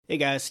Hey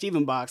guys,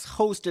 Stephen Box,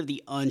 host of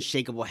the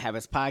Unshakable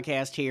Habits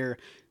podcast here,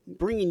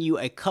 bringing you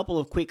a couple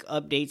of quick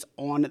updates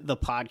on the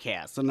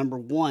podcast. So number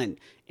one,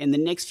 in the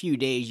next few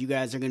days, you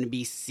guys are going to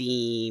be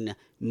seeing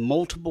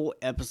multiple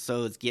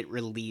episodes get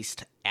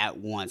released at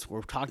once.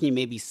 We're talking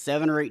maybe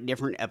 7 or 8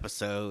 different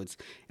episodes,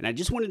 and I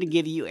just wanted to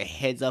give you a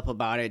heads up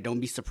about it. Don't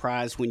be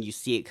surprised when you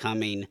see it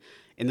coming.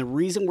 And the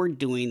reason we're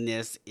doing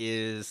this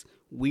is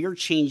we are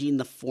changing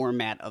the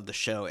format of the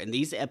show, and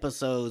these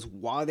episodes,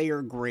 while they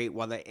are great,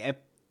 while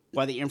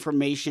the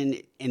information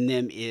in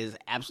them is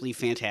absolutely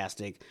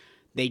fantastic,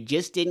 they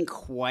just didn't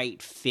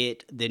quite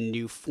fit the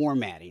new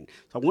formatting.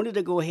 So I wanted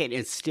to go ahead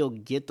and still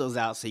get those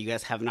out so you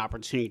guys have an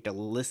opportunity to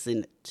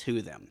listen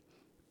to them.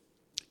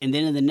 And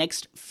then in the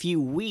next few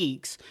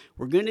weeks,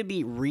 we're going to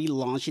be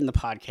relaunching the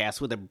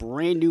podcast with a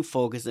brand new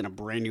focus and a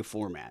brand new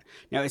format.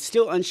 Now, it's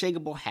still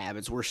Unshakable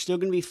Habits. We're still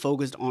going to be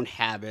focused on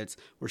habits.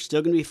 We're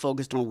still going to be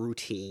focused on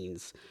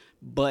routines.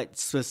 But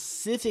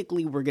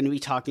specifically, we're going to be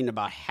talking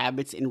about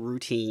habits and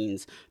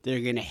routines that are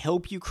going to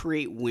help you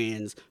create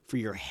wins for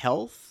your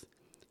health,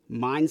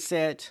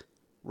 mindset,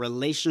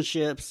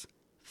 relationships,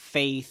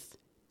 faith,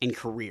 and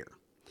career.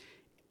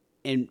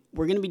 And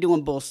we're going to be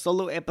doing both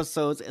solo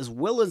episodes as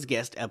well as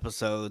guest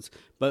episodes,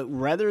 but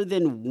rather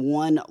than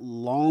one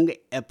long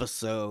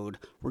episode,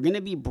 we're going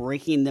to be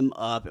breaking them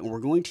up, and we're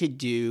going to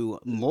do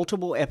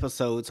multiple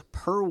episodes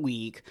per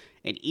week,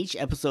 and each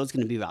episode is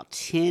going to be about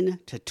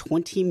 10 to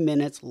 20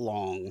 minutes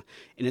long,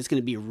 and it's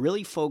going to be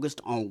really focused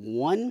on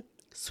one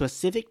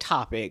specific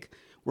topic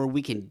where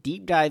we can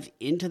deep dive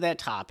into that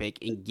topic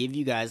and give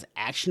you guys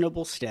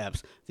actionable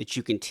steps that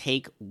you can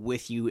take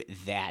with you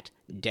that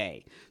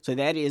day. So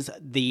that is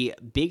the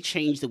big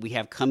change that we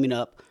have coming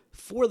up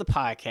for the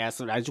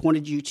podcast. And I just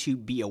wanted you to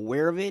be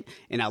aware of it,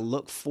 and I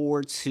look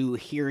forward to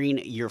hearing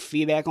your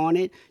feedback on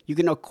it. You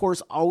can, of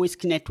course, always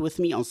connect with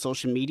me on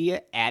social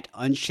media at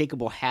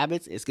Unshakable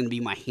Habits. It's going to be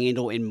my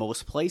handle in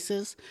most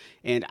places.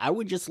 And I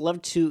would just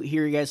love to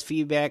hear you guys'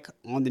 feedback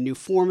on the new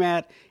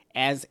format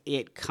as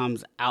it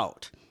comes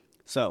out.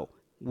 So,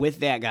 with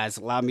that, guys,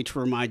 allow me to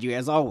remind you,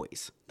 as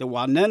always, that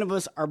while none of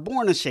us are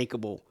born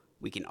unshakable,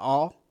 we can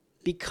all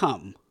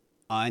become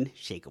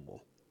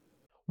unshakable.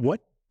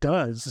 What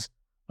does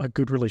a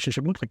good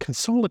relationship look like?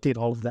 Consolidate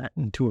all of that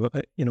into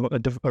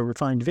a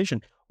refined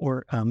vision.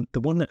 Or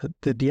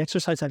the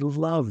exercise I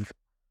love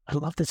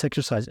this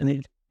exercise,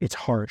 and it's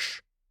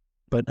harsh,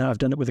 but I've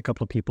done it with a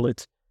couple of people.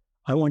 It's,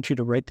 I want you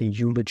to write the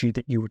eulogy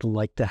that you would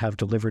like to have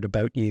delivered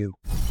about you.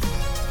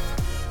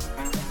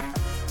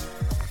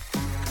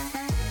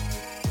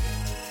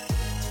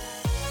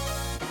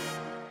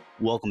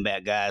 Welcome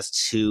back, guys,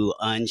 to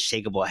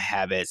Unshakable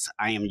Habits.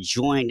 I am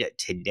joined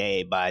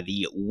today by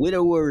the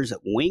Widower's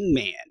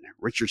Wingman,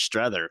 Richard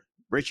Strother.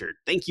 Richard,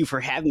 thank you for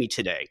having me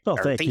today. Well,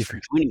 thank you for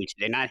joining me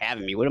today, not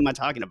having me. What am I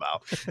talking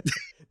about?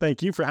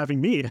 Thank you for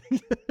having me.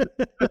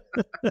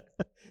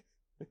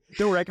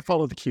 Don't worry, I can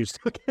follow the cues.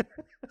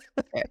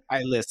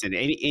 I listen.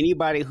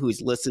 Anybody who's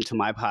listened to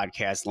my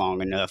podcast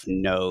long enough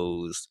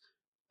knows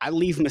I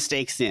leave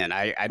mistakes in.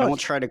 I don't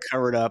try to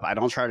cover it up. I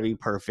don't try to be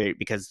perfect,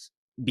 because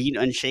being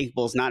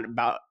unshakable is not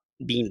about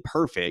being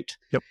perfect.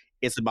 Yep.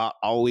 It's about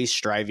always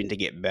striving to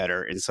get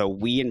better. And so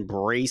we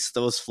embrace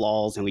those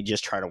flaws and we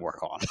just try to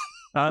work on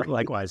them.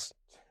 Likewise.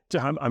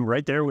 I'm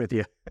right there with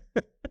you.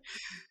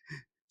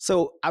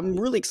 So I'm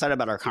really excited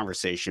about our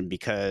conversation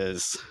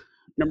because,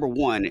 number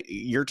one,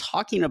 you're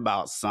talking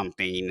about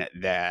something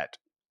that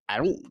I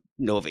don't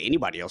know of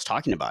anybody else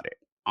talking about it,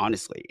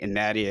 honestly. And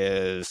that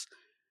is,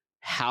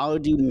 how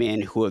do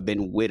men who have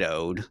been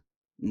widowed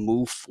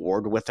move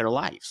forward with their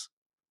lives?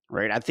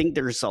 Right. I think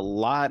there's a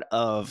lot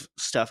of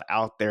stuff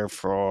out there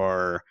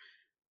for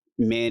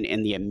men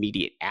in the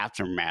immediate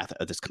aftermath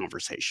of this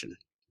conversation.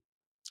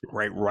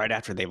 Right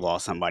after they've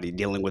lost somebody,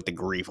 dealing with the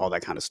grief, all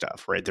that kind of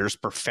stuff. Right. There's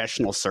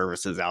professional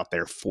services out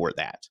there for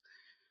that.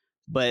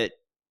 But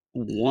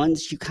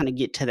once you kind of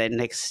get to that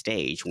next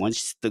stage,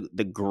 once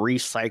the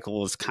grief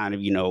cycle is kind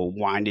of,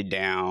 winded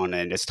down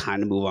and it's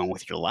time to move on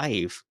with your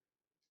life,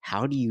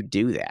 how do you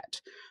do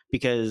that?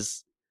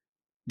 Because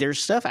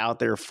there's stuff out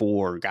there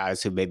for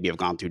guys who maybe have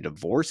gone through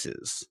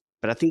divorces,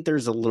 but I think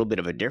there's a little bit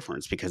of a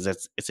difference because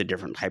it's a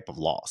different type of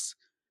loss.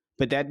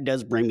 But that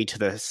does bring me to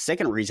the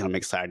second reason I'm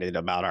excited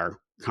about our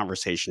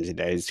conversation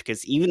today, is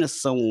because even as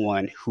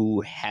someone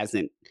who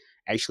hasn't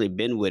actually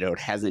been widowed,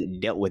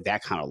 hasn't dealt with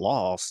that kind of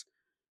loss,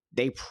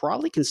 they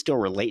probably can still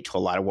relate to a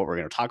lot of what we're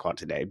going to talk about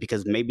today,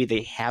 because maybe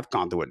they have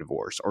gone through a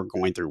divorce or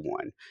going through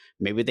one.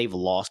 Maybe they've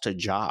lost a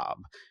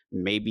job.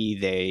 Maybe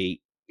they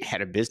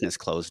had a business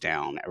closed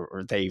down,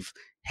 or they've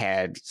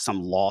had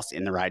some loss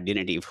in their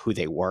identity of who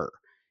they were.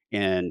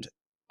 And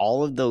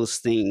all of those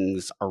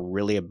things are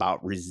really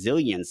about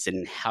resilience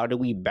and how do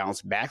we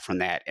bounce back from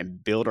that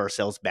and build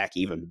ourselves back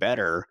even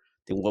better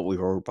than what we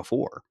were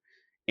before.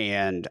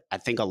 And I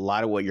think a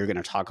lot of what you're going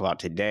to talk about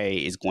today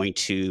is going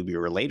to be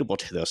relatable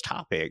to those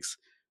topics,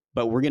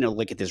 but we're going to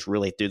look at this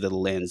really through the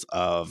lens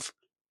of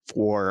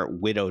for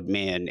widowed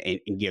men and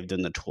give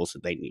them the tools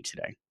that they need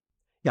today.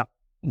 Yeah,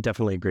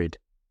 definitely agreed.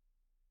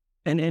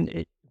 And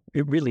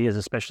it really is,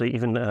 especially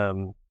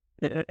even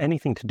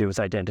anything to do with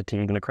identity,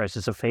 even a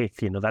crisis of faith,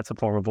 that's a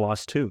form of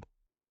loss too.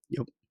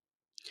 Yep.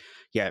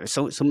 Yeah,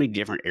 so many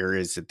different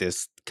areas that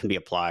this can be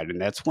applied, and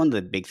that's one of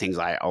the big things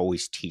I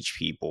always teach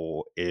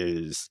people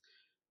is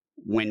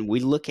when we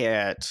look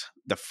at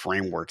the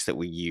frameworks that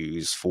we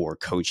use for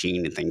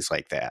coaching and things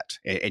like that.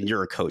 And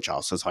you're a coach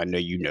also, so I know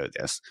you know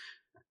this.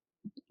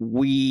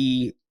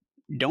 We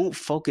don't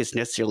focus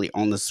necessarily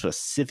on the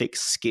specific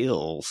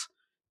skills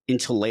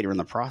until later in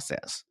the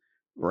process,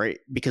 right?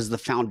 Because the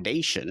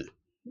foundation,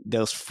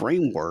 those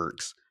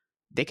frameworks,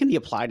 they can be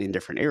applied in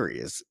different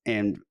areas.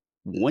 And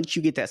once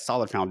you get that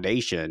solid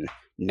foundation,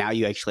 now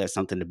you actually have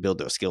something to build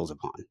those skills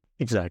upon.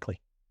 Exactly.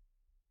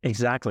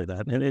 Exactly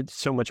that. And it's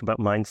so much about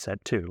mindset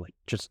too, like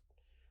just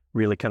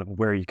really kind of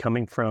where you're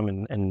coming from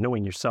and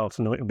knowing yourself,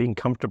 and being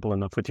comfortable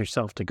enough with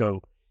yourself to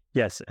go,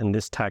 yes, and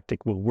this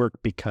tactic will work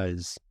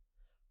because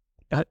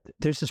uh,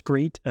 there's this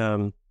great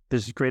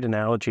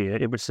analogy.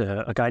 It was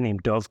a guy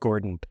named Dov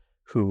Gordon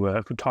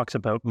who talks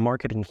about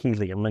marketing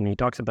helium, and he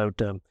talks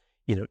about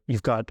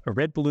you've got a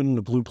red balloon and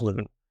a blue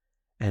balloon,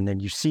 and then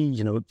you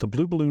see the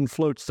blue balloon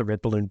floats, the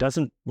red balloon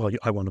doesn't. Well,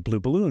 I want a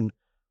blue balloon.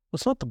 Well,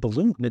 it's not the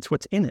balloon; it's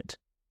what's in it,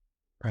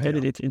 right?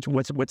 Yeah. It's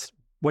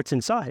what's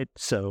inside.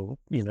 So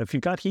if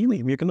you've got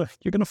helium, you're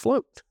gonna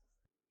float.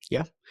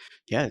 Yeah.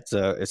 Yeah. It's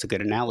a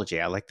good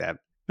analogy. I like that.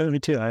 Me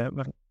too. I'm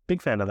a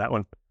big fan of that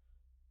one.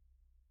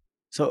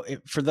 So,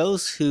 for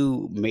those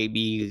who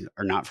maybe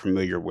are not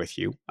familiar with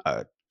you,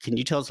 can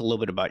you tell us a little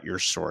bit about your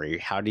story?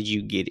 How did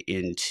you get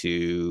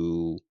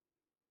into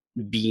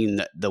being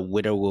the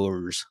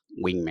widower's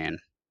wingman?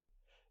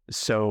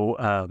 So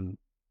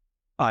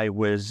I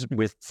was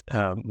with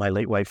my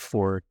late wife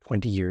for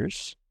 20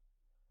 years.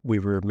 We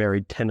were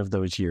married 10 of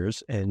those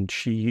years, and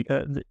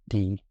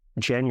the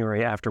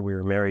January after we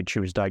were married, she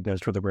was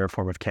diagnosed with a rare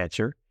form of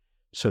cancer.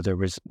 So there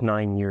was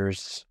 9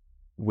 years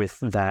with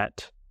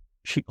that.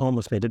 She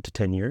almost made it to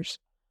 10 years,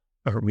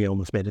 or we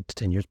almost made it to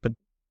 10 years. But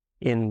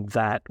in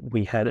that,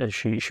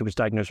 she was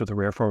diagnosed with a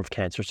rare form of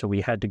cancer. So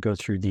we had to go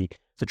through the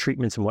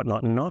treatments and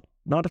whatnot, and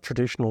not a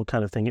traditional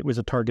kind of thing. It was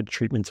a targeted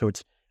treatment. So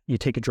you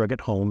take a drug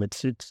at home.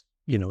 It's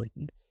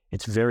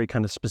very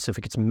kind of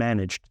specific. It's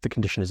managed. The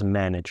condition is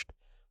managed.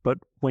 But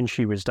when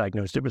she was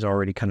diagnosed, it was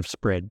already kind of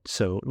spread.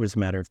 So it was a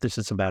matter of this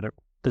is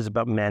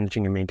about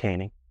managing and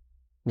maintaining,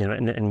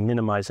 and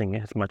minimizing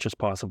as much as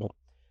possible.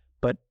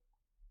 But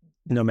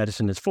no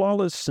medicine is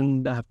flawless.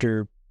 And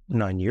after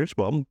 9 years,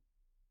 well,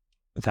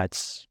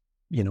 that's,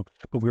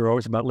 but we were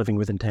always about living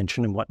with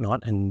intention and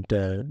whatnot. And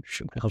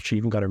she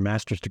even got her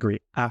master's degree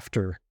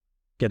after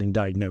getting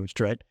diagnosed,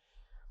 right?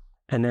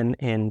 And then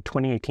in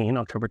 2018,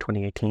 October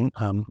 2018,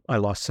 I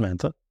lost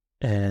Samantha.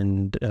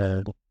 And,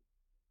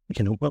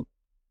 well,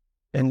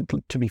 and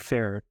to be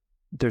fair,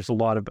 there's a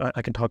lot of,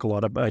 I talk a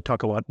lot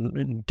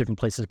in different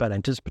places about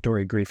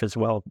anticipatory grief as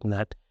well. And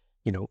that,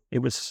 it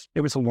was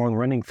a long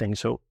running thing.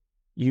 So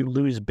you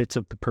lose bits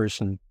of the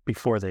person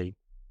before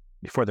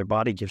their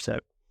body gives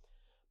out.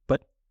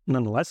 But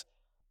nonetheless,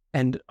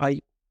 and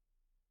I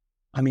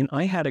mean,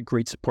 I had a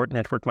great support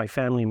network. My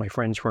family, my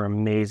friends were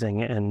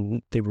amazing,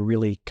 and they were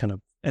really kind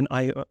of, and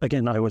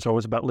I was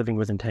always about living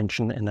with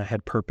intention, and I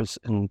had purpose.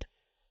 And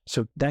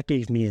so that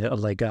gave me a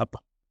leg up,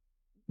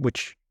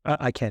 which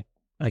I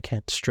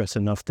can't stress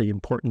enough the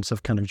importance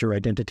of kind of your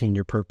identity and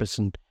your purpose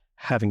and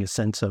having a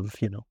sense of,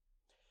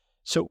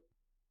 so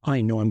I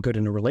know I'm good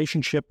in a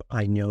relationship.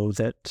 I know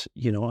that,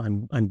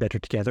 I'm better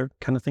together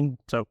kind of thing.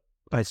 So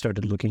I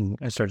started looking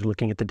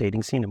at the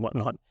dating scene and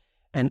whatnot.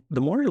 And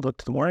the more I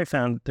looked, the more I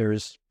found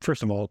there's,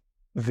 first of all,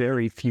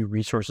 very few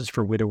resources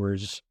for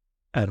widowers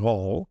at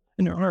all.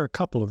 And there are a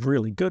couple of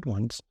really good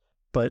ones,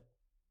 but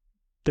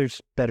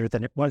there's better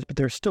than it was, but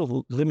there's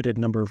still a limited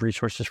number of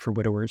resources for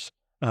widowers.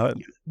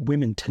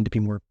 Women tend to be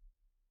more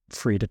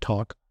free to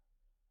talk.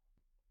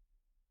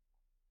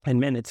 And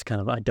men, it's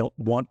kind of, I don't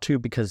want to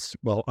because,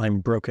 well,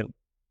 I'm broken.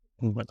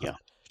 And whatnot.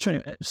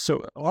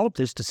 So all of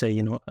this to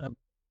say,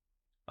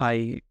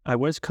 I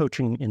was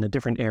coaching in a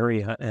different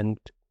area and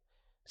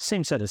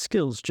same set of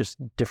skills, just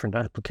different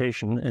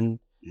application. And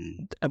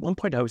at one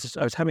point I was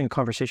having a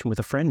conversation with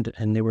a friend,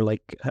 and they were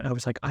like, I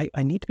was like,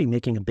 I need to be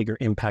making a bigger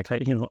impact. I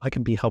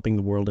can be helping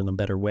the world in a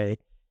better way.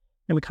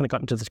 And we kind of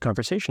got into this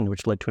conversation,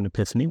 which led to an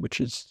epiphany,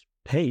 which is,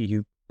 hey,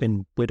 you've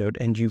been widowed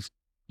and you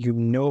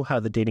know how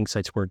the dating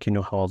sites work, you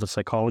know how all the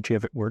psychology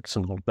of it works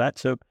and all of that.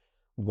 So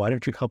why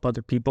don't you help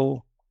other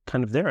people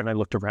kind of there? And I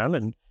looked around,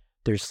 and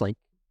there's like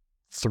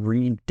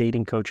 3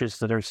 dating coaches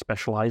that are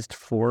specialized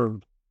for,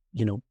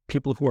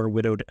 people who are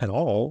widowed at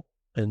all.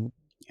 And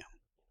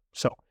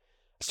so I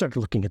started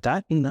looking at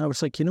that, and I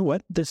was like, you know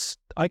what,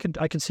 I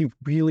could see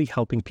really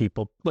helping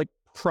people, like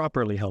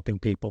properly helping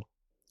people.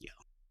 Yeah.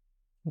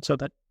 And so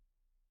that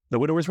the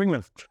widower's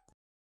wingman.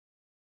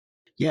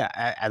 Yeah,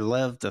 I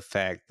love the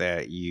fact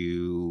that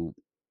you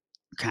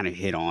kind of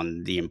hit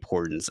on the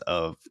importance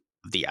of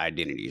the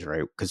identities,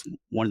 right? Because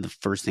one of the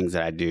first things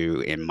that I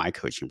do in my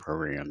coaching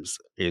programs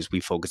is we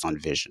focus on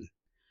vision.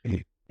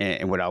 Mhm.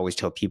 And what I always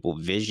tell people,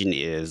 vision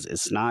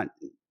it's not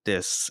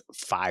this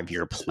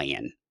 5-year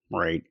plan,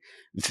 right?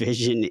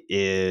 Vision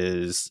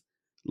is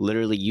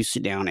Literally, you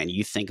sit down and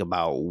you think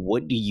about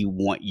what do you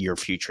want your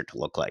future to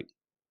look like?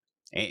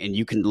 And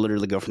you can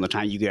literally go from the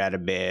time you get out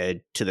of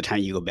bed to the time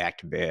you go back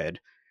to bed,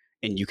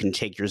 and you can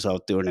take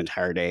yourself through an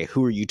entire day.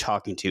 Who are you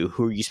talking to?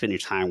 Who are you spending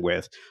time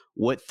with?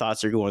 What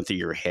thoughts are going through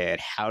your head?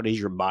 How does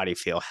your body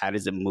feel? How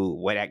does it move?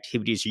 What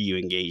activities are you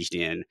engaged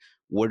in?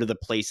 What are the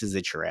places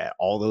that you're at?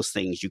 All those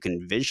things you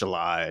can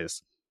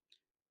visualize.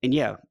 And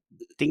yeah,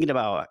 thinking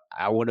about,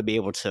 I want to be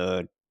able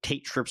to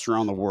take trips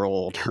around the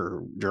world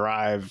or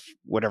drive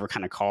whatever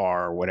kind of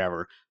car or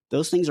whatever.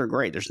 Those things are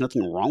great. There's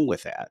nothing wrong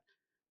with that.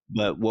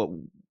 But what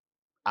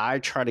I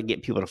try to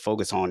get people to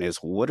focus on is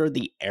what are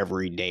the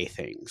everyday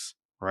things,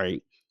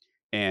 right?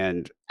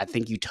 And I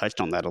think you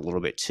touched on that a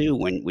little bit too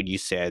when you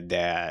said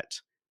that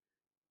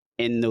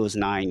in those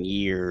 9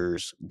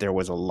 years, there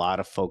was a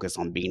lot of focus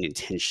on being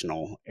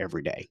intentional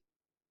every day.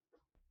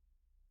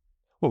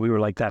 Well, we were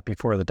like that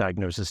before the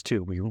diagnosis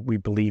too. We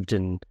believed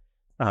in,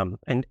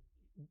 and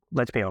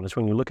let's be honest,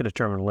 when you look at a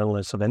terminal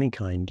illness of any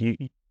kind,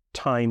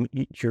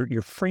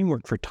 your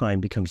framework for time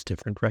becomes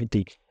different, right?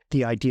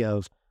 The idea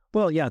of,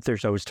 well, yeah,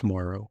 there's always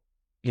tomorrow,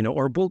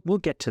 or we'll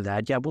get to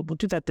that. Yeah, we'll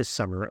do that this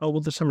summer. Oh,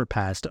 well, the summer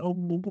passed. Oh,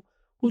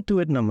 we'll do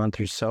it in a month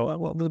or so. Oh,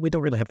 well, we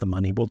don't really have the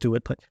money. We'll do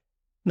it, but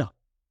no,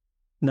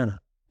 no, no.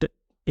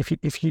 If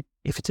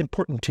it's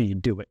important to you,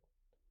 do it.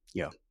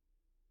 Yeah.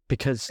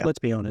 Because Yeah. let's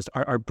be honest,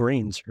 our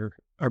brains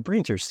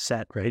are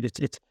set, right?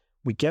 It's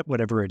we get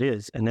whatever it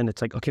is, and then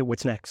it's like, okay,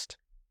 what's next?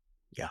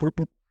 Yeah.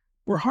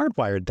 We're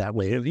hardwired that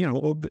way,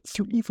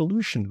 through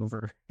evolution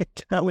over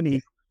how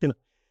many,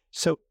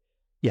 So,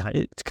 yeah,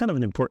 it's kind of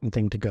an important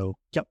thing to go.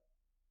 Yep,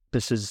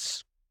 this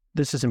is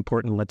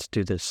important. Let's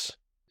do this.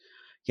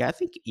 Yeah. I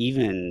think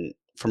even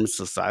from a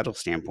societal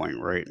standpoint,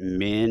 right?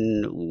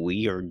 Men,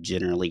 we are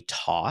generally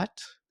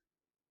taught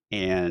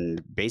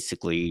and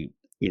basically,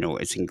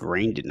 it's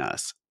ingrained in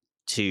us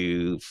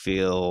to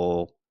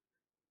feel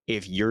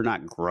if you're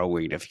not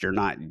growing, if you're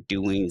not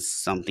doing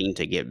something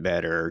to get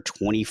better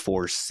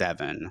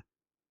 24/7,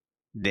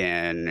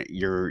 then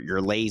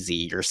you're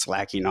lazy, you're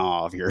slacking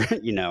off, you're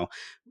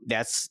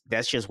that's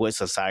just what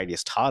society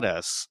has taught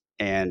us.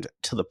 And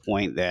to the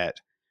point that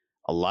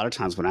a lot of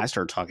times when I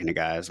start talking to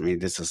guys, I mean,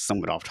 this is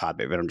somewhat off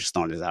topic, but I'm just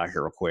throwing this out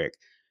here real quick.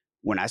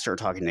 When I start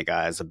talking to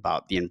guys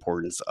about the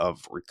importance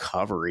of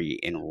recovery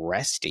and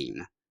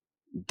resting,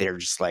 they're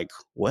just like,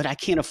 what? I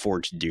can't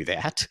afford to do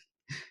that.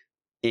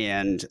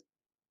 And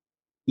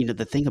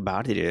the thing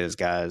about it is,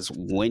 guys,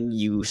 when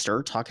you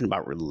start talking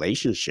about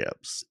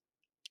relationships,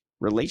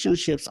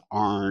 relationships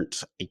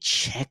aren't a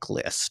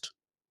checklist.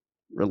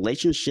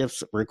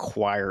 Relationships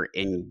require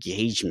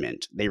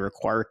engagement, they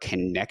require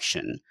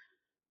connection.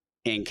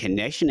 And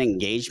connection and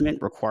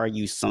engagement require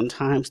you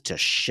sometimes to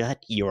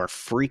shut your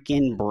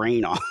freaking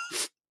brain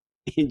off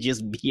and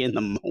just be in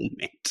the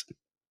moment.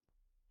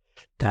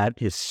 That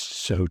is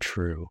so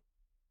true.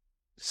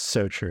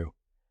 So true.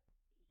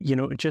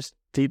 Just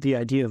the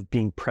idea of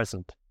being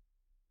present.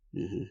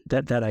 Mm-hmm.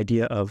 That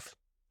idea of,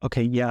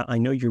 okay, yeah, I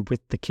know you're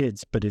with the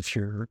kids, but if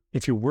you're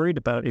worried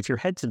about, if your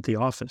head's at the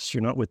office,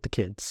 you're not with the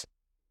kids.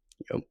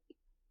 Yep.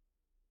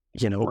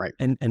 Right.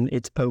 And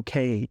it's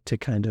okay to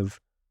kind of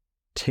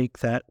take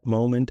that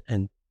moment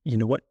and,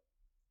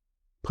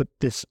 put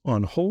this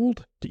on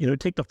hold,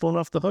 take the phone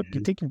off the hook, you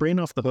Mm-hmm. take your brain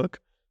off the hook,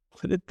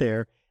 put it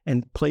there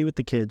and play with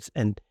the kids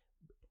and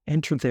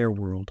enter their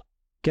world,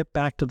 get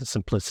back to the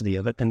simplicity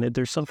of it. And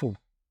there's something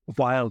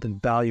wild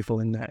and valuable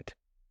in that.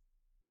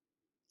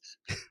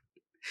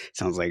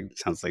 Sounds like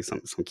some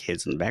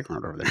kids in the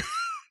background over there.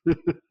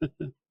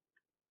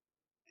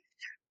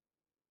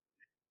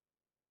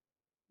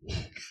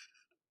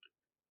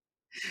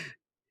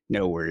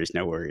 No worries,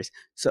 no worries.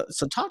 So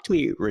talk to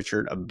me,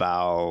 Richard,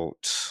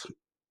 about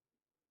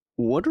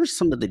what are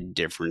some of the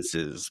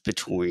differences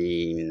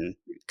between,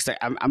 because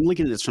I'm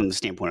looking at this from the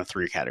standpoint of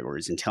three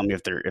categories, and tell me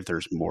if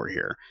there's more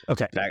here.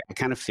 Okay. But I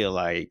kind of feel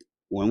like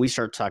when we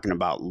start talking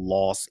about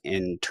loss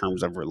in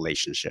terms of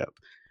relationship,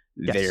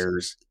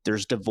 Yes.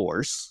 there's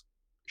divorce,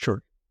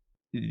 Sure.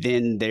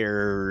 then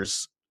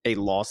there's a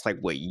loss like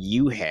what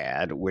you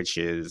had, which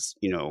is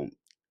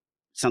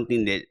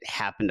something that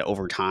happened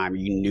over time.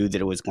 You knew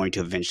that it was going to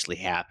eventually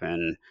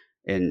happen,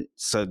 and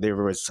so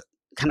there was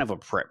kind of a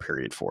prep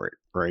period for it,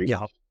 right?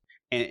 Yeah.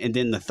 And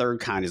then the third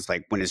kind is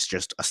like when it's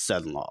just a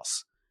sudden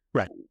loss.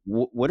 Right.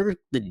 What are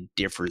the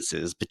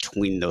differences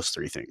between those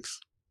three things?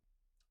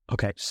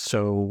 Okay.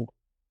 So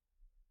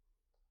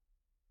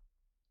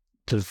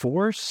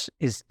divorce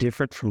is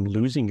different from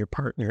losing your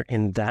partner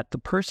in that the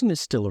person is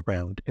still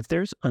around. If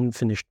there's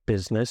unfinished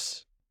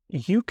business,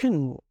 you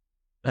can,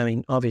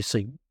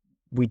 obviously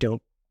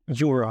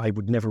you or I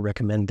would never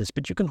recommend this,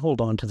 but you can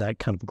hold on to that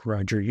kind of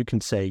grudge, or you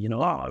can say,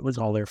 it was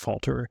all their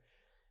fault, or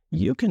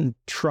you can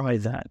try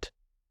that.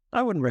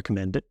 I wouldn't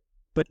recommend it,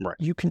 but Right.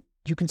 you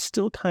can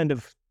still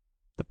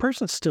the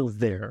person's still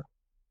there.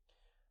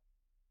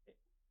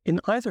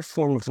 In either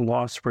form of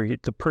loss where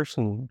the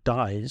person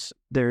dies,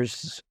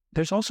 there's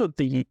also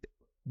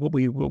what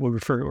we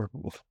refer, or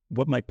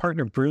what my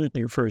partner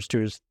brilliantly refers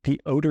to as the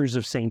odors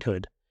of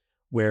sainthood,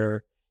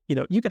 where,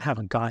 you could have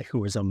a guy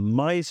who is a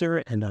miser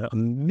and a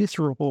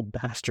miserable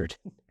bastard.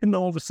 And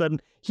all of a sudden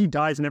he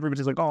dies and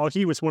everybody's like, oh,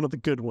 he was one of the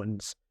good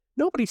ones.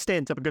 Nobody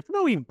stands up and goes,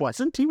 no, he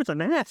wasn't. He was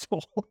an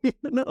asshole.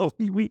 No,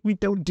 we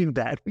don't do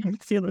that.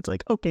 It's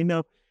like, okay,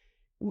 no,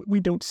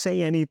 we don't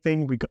say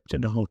anything. We go to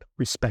no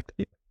respect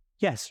it.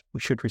 Yes, we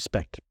should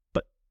respect.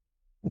 But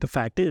the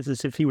fact is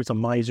if he was a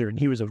miser and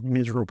he was a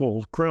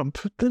miserable grump,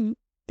 then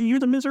you're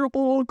the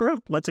miserable old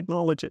grump. Let's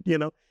acknowledge it,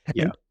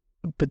 Yeah.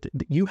 But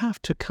you have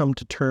to come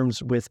to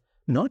terms with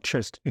not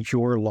just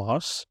your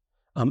loss.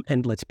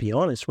 And let's be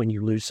honest, when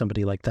you lose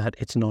somebody like that,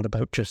 it's not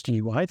about just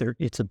you either.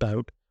 It's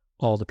about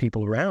all the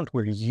people around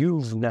where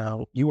you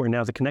are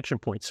now the connection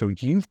point. So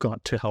you've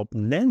got to help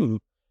them,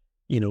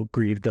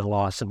 grieve the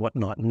loss and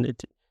whatnot. And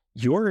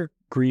your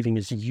grieving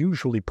is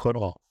usually put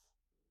off.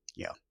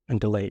 Yeah. And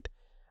delayed.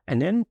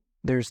 And then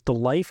there's the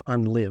life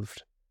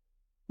unlived.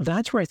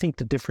 That's where I think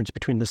the difference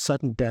between the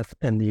sudden death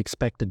and the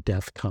expected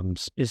death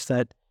comes, is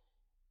that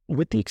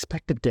with the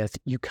expected death,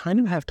 you kind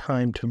of have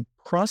time to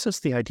process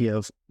the idea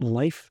of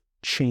life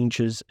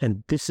changes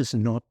and this is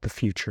not the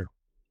future.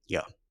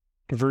 Yeah.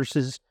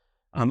 Versus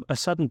a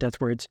sudden death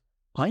where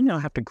I now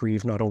have to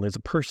grieve not only the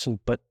person,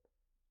 but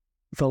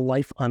the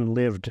life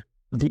unlived,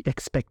 the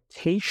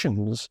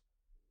expectations,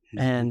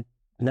 and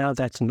now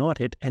that's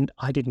not it. And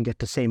I didn't get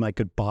to say my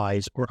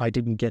goodbyes, or I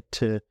didn't get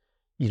to,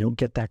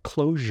 get that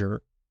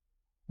closure.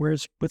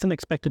 Whereas with an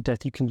expected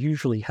death, you can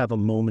usually have a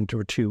moment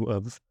or two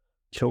of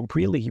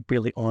really,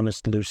 really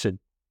honest, lucid,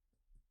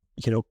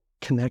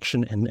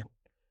 connection and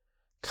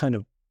kind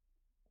of,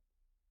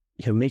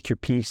 make your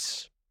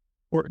peace,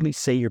 or at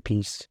least say your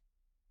piece.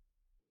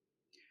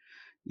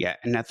 Yeah.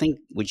 And I think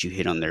what you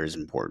hit on there is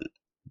important,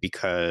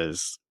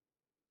 because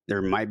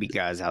there might be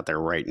guys out there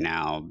right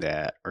now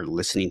that are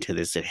listening to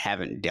this that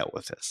haven't dealt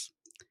with this,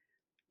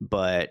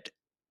 but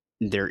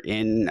they're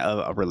in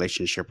a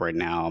relationship right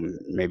now,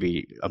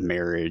 maybe a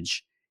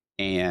marriage,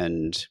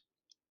 and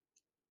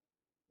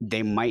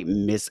they might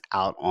miss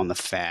out on the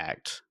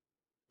fact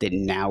that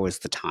now is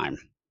the time.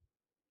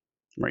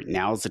 Right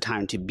now is the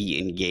time to be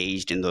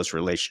engaged in those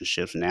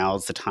relationships. Now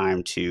is the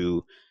time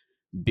to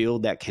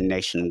build that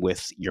connection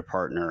with your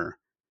partner,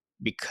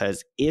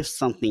 because if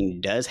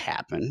something does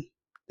happen,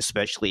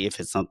 especially if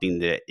it's something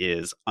that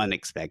is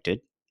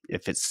unexpected,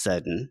 if it's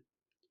sudden,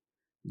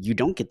 you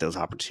don't get those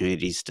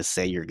opportunities to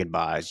say your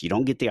goodbyes. You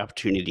don't get the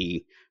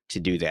opportunity to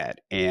do that.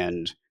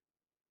 And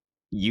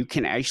you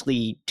can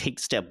actually take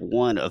step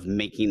one of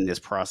making this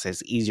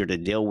process easier to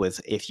deal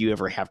with, if you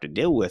ever have to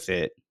deal with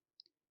it,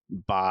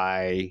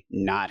 by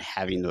not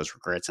having those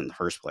regrets in the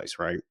first place,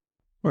 right?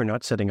 Or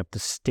not setting up the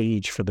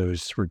stage for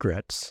those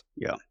regrets.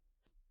 Yeah.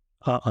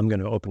 I'm going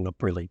to open up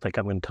really, I'm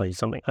going to tell you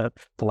something.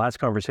 The last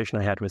conversation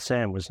I had with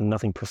Sam was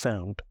nothing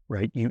profound,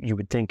 right? You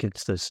would think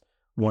it's this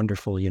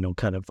wonderful,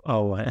 kind of,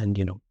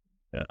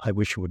 I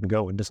wish you wouldn't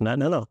go and this and that.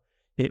 No.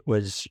 It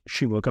was,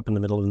 she woke up in the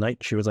middle of the night.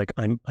 She was like,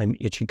 I'm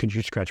itchy. Could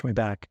you scratch my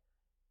back?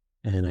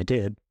 And I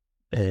did.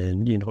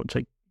 And, it's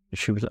like,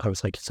 I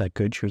was like, is that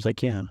good? She was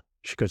like, yeah.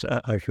 She goes,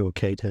 are you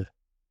okay to,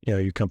 are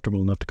you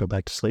comfortable enough to go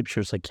back to sleep? She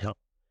was like, yeah.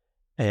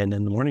 And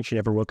in the morning, she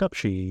never woke up.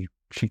 She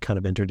kind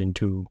of entered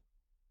into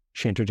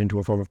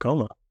a form of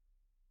coma.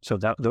 So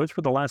those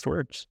were the last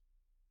words,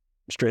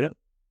 straight up,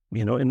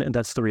 and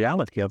that's the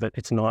reality of it.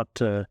 It's not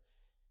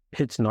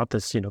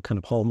this, kind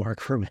of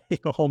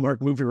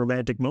Hallmark movie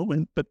romantic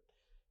moment, but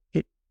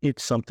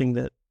it's something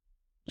that,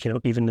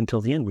 even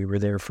until the end, we were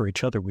there for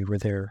each other. We were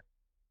there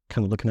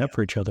kind of looking out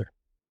for each other.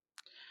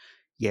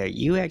 Yeah.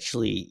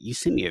 You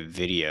sent me a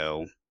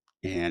video,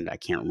 and I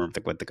can't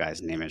remember what the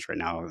guy's name is right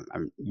now.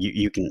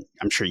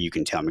 I'm sure you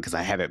can tell me, because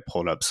I have it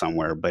pulled up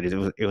somewhere, but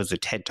it was a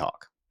TED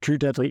Talk. Drew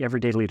Dudley,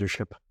 Everyday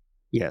Leadership.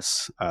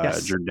 Yes.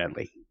 Yes. Drew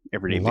Dudley,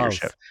 Everyday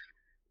Leadership.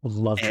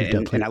 Love Drew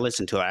Dudley. And I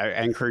listened to it.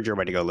 I encourage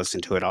everybody to go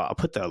listen to it. I'll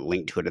put the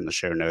link to it in the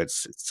show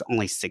notes. It's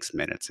only 6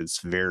 minutes.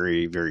 It's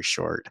very, very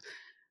short.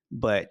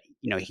 But,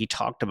 he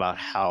talked about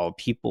how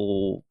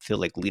people feel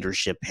like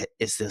leadership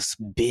is this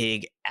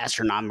big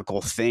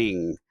astronomical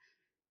thing.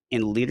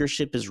 And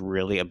leadership is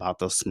really about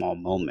those small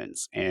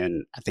moments.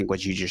 And I think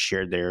what you just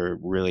shared there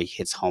really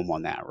hits home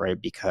on that, right?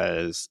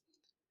 Because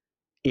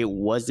it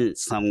wasn't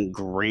some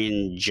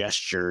grand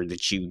gesture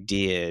that you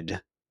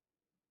did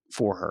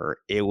for her.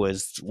 It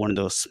was one of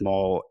those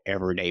small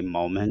everyday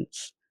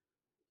moments,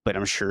 but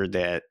I'm sure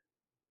that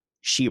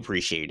she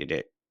appreciated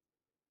it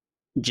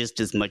just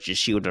as much as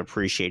she would have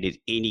appreciated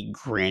any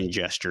grand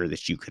gesture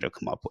that you could have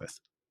come up with.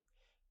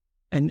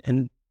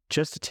 And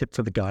just a tip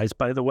for the guys,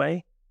 by the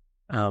way,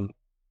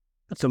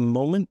 the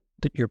moment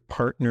that your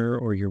partner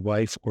or your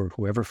wife or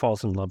whoever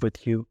falls in love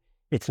with you,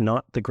 it's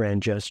not the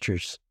grand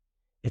gestures.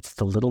 It's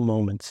the little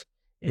moments.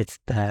 It's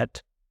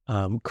that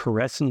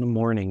caress in the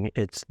morning.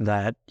 It's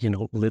that,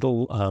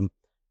 little, I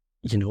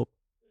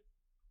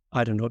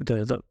don't know,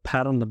 the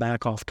pat on the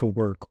back off to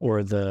work,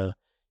 or the,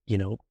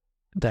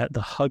 that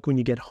the hug when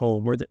you get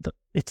home, or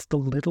it's the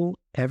little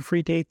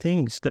everyday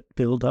things that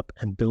build up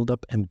and build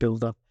up and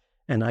build up.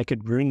 And I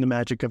could ruin the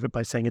magic of it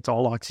by saying it's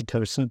all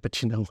oxytocin, but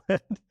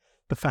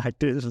the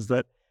fact is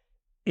that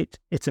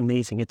it's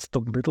amazing. It's the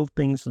little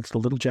things, it's the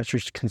little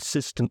gestures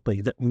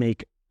consistently that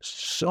make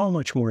so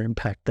much more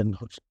impact than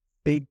those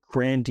big,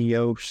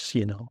 grandiose,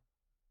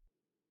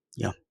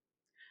 Yeah.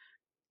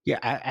 Yeah.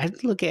 I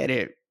look at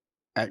it,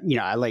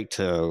 I like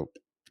to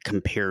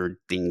compare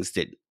things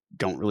that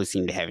don't really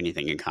seem to have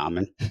anything in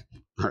common,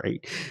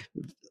 right?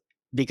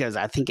 Because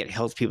I think it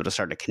helps people to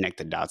start to connect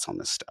the dots on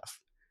this stuff.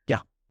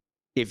 Yeah.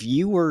 If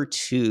you were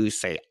to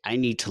say, I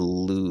need to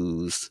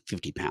lose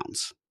 50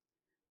 pounds,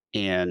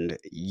 and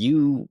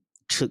you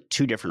took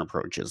two different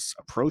approaches.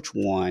 Approach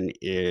one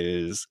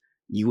is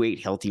you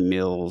ate healthy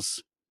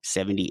meals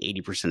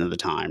 70-80% of the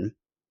time.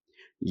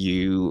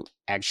 You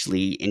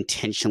actually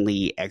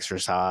intentionally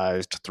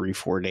exercised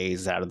 3-4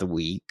 days out of the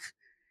week,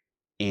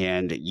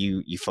 and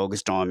you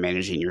focused on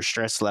managing your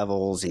stress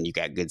levels, and you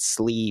got good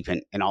sleep,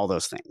 and all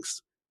those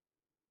things.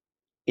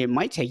 It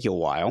might take you a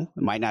while.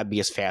 It might not be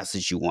as fast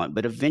as you want,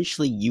 but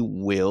eventually you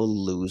will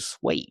lose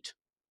weight.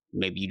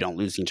 Maybe you don't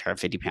lose the entire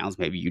 50 pounds,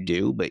 maybe you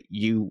do, but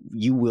you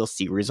will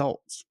see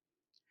results.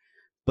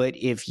 But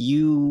if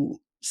you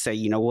say,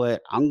 you know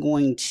what, I'm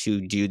going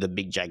to do the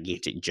big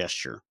gigantic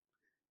gesture.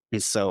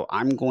 And so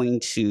I'm going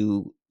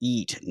to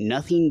eat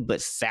nothing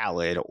but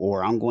salad,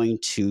 or I'm going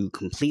to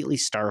completely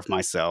starve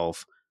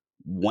myself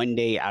one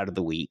day out of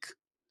the week.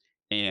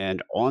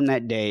 And on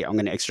that day, I'm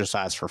going to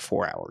exercise for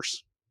 4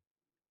 hours.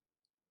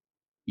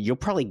 You'll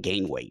probably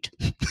gain weight,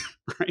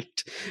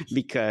 right?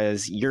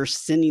 Because you're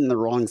sending the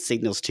wrong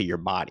signals to your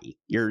body.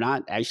 You're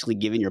not actually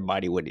giving your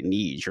body what it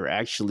needs. You're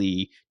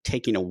actually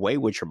taking away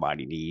what your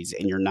body needs,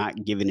 and you're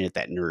not giving it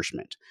that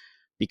nourishment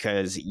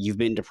because you've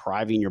been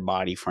depriving your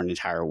body for an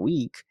entire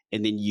week,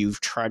 and then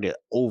you've tried to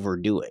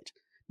overdo it.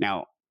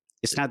 Now,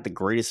 it's not the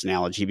greatest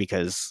analogy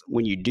because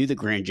when you do the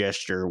grand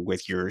gesture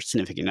with your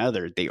significant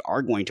other, they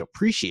are going to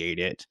appreciate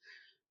it.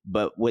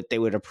 But what they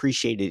would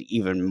appreciate it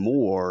even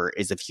more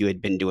is if you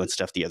had been doing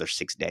stuff the other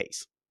 6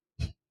 days.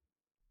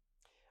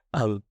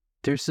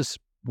 There's this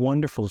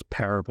wonderful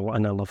parable,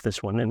 and I love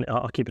this one, and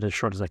I'll keep it as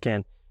short as I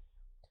can.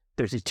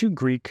 There's these two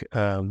Greek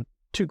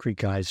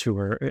guys who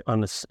are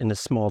in a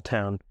small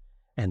town,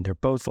 and they're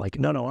both like,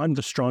 no, I'm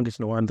the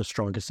strongest. No, I'm the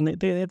strongest. And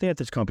they had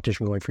this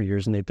competition going for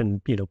years, and they've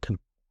been, kind of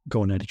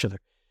going at each other.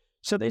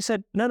 So they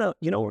said, no,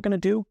 you know what we're going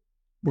to do?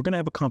 We're going to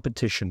have a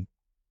competition.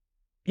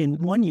 In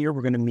 1 year,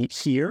 we're going to meet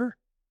here,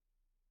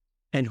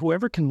 and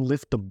whoever can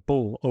lift the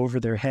bull over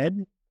their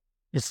head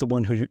is the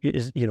one who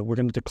is, we're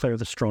going to declare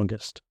the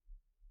strongest.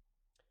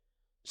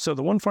 So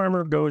the one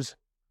farmer goes,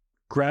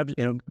 grabs,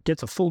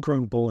 gets a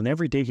full-grown bull, and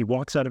every day he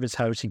walks out of his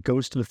house, he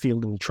goes to the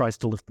field and he tries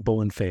to lift the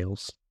bull and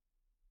fails.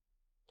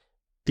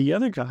 The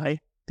other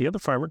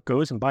farmer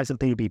goes and buys a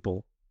baby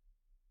bull.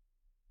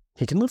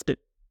 He can lift it.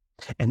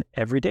 And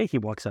every day he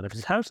walks out of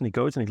his house and he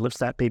goes and he lifts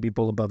that baby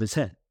bull above his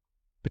head.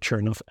 But sure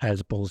enough,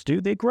 as bulls do,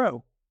 they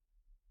grow.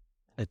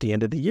 At the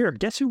end of the year,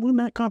 guess who won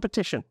that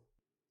competition?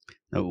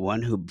 The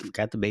one who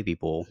got the baby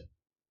bull,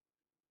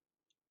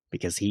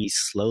 because he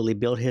slowly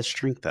built his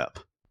strength up.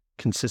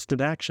 Consistent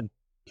action.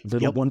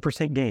 Little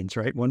 1% gains,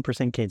 right?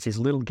 1% gains. These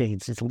little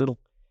gains, these little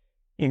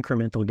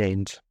incremental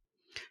gains.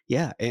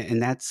 Yeah.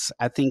 And that's,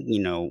 I think,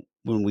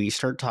 when we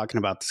start talking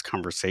about this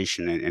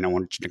conversation, and I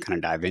want you to kind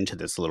of dive into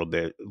this a little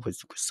bit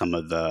with some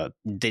of the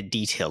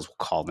details, we'll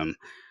call them,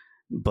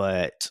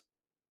 but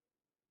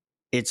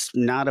it's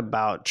not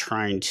about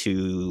trying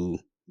to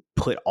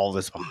put all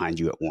this behind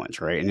you at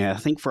once, right? And I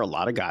think for a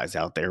lot of guys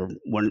out there,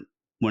 one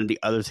of the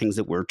other things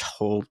that we're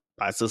told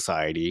by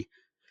society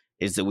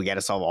is that we got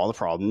to solve all the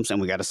problems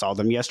and we got to solve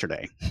them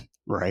yesterday,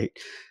 right?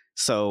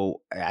 So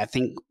I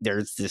think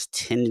there's this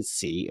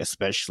tendency,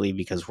 especially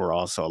because we're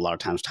also a lot of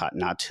times taught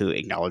not to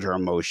acknowledge our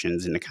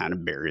emotions and to kind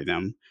of bury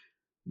them,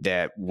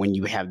 that when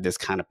you have this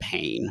kind of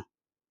pain,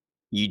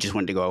 you just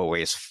want to go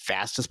away as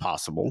fast as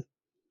possible.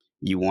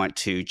 You want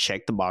to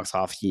check the box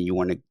off. You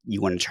want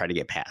to try to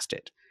get past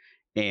it,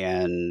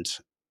 and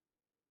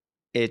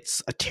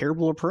it's a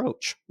terrible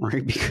approach,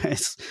 right?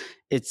 Because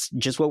it's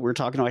just what we're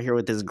talking about here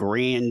with this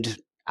grand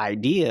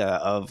idea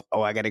of,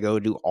 oh, I got to go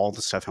do all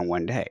the stuff in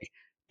one day.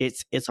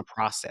 It's a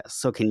process.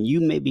 So can you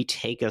maybe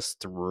take us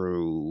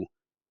through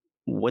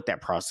what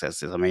that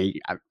process is? I mean,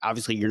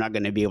 obviously you're not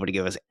going to be able to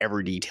give us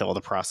every detail of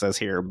the process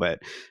here, but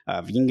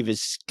if you can give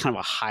us kind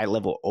of a high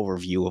level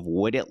overview of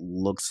what it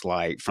looks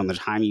like from the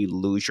time you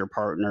lose your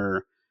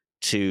partner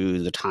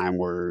to the time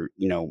where,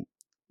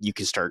 you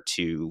can start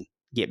to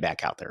get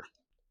back out there.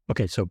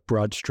 Okay, so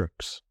broad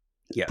strokes.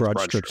 Yes,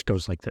 broad strokes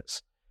goes like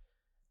this.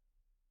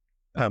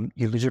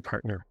 You lose your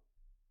partner.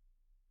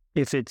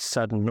 If it's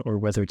sudden or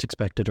whether it's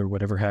expected or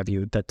whatever have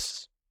you,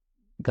 that's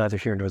neither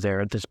here nor there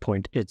at this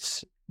point.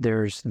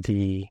 There's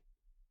the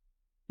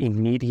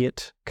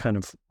immediate kind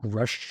of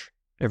rush.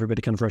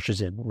 Everybody kind of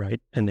rushes in,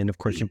 right? And then, of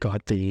course, you've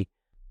got the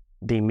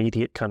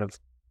immediate kind of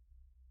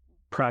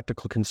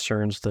practical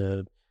concerns.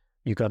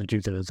 You got to do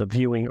the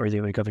viewing, or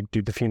you got to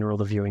do the funeral,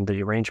 the viewing,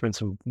 the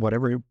arrangements, and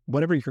whatever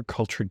your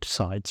culture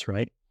decides,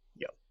 right?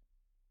 Yep.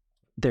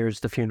 There's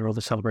the funeral,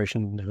 the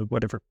celebration,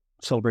 whatever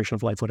celebration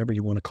of life, whatever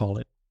you want to call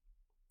it,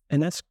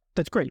 and that's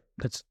great.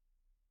 That's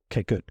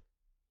okay. Good.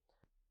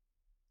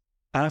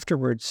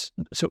 afterwards,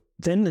 so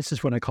then this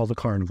is what I call the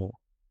carnival.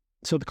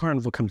 So the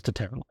carnival comes to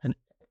town, and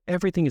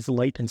everything is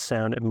light and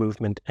sound and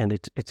movement, and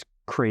it's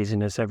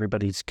craziness.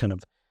 Everybody's kind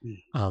of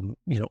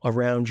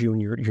around you,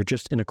 and you're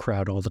just in a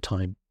crowd all the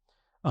time.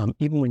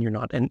 Even when you're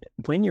not. And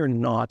when you're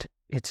not,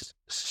 it's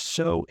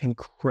so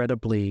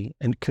incredibly,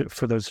 and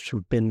for those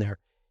who've been there,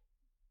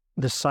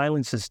 the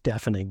silence is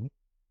deafening,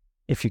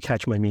 if you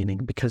catch my meaning,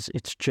 because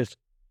it's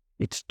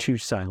too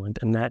silent.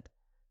 And that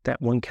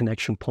one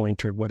connection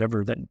point or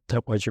whatever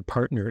that was your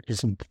partner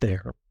isn't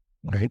there,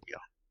 right? Yeah.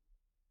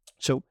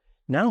 So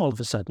now all of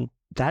a sudden,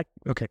 that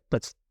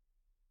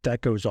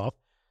goes off.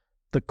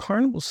 The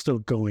carnival's still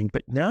going,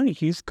 but now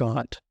you've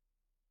got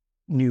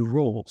new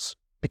roles.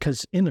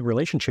 Because in the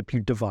relationship, you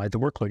divide the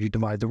workload, you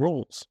divide the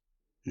roles.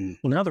 Well,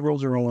 now the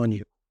roles are all on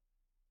you.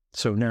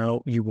 So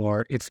now you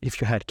are, if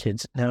you had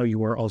kids, now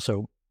you are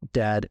also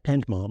dad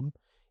and mom,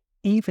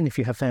 even if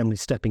you have family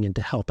stepping in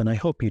to help, and I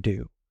hope you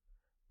do.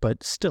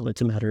 But still,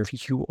 it's a matter of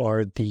you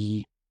are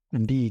the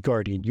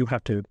guardian. You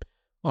have to,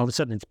 all of a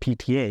sudden it's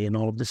PTA and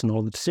all of this and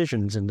all the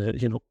decisions and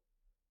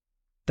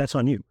that's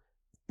on you.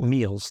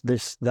 Meals,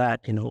 this,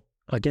 that,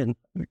 again,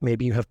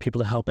 maybe you have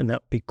people to help and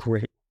that would be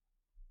great.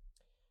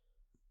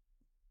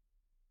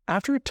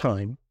 After a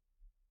time,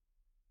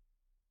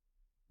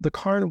 the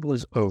carnival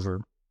is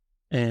over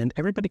and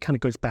everybody kind of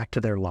goes back to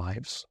their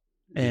lives.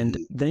 And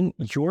then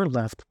you're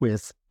left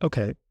with,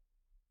 okay,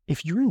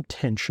 if you're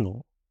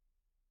intentional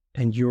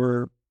and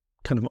you're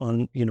kind of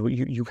on,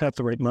 you have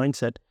the right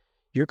mindset,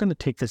 you're going to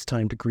take this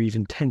time to grieve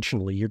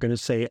intentionally. You're going to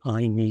say,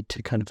 I need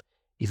to kind of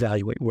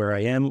evaluate where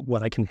I am,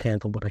 what I can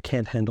handle, what I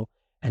can't handle.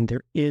 And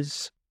there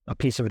is a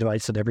piece of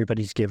advice that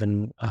everybody's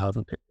given,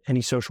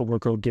 any social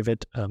worker will give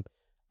it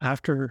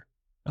after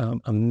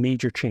a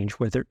major change,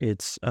 whether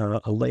it's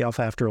a layoff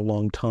after a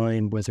long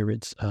time, whether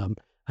it's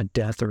a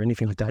death or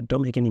anything like that.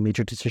 Don't make any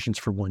major decisions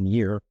for 1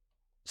 year,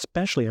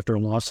 especially after a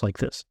loss like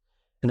this.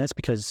 And that's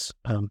because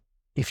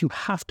if you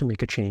have to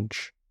make a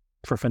change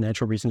for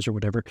financial reasons or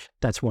whatever,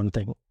 that's one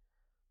thing.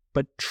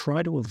 But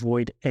try to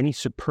avoid any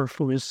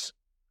superfluous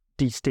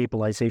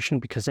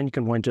destabilization, because then you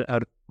can wind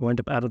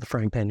up out of the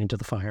frying pan into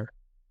the fire.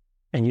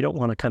 And you don't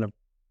want to kind of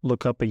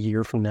look up a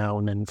year from now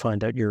and then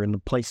find out you're in the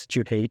place that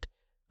you hate,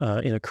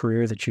 in a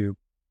career that you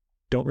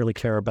don't really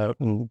care about,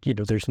 and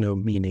there's no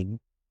meaning,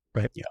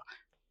 right? Yeah.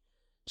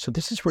 So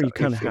this is where you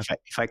kind of have.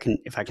 If I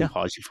can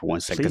pause you for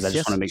 1 second, because I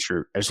just want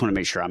to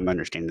make sure I'm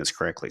understanding this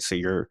correctly. So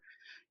you're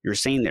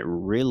saying that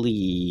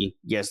really,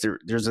 yes,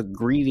 there's a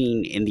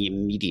grieving in the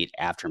immediate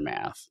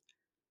aftermath,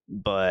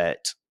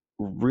 but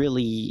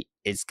really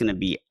it's going to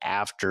be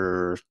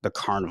after the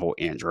carnival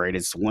ends, right?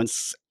 It's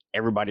once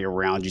everybody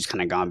around you's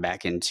kind of gone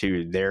back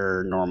into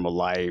their normal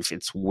life.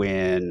 It's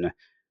when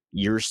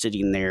you're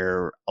sitting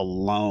there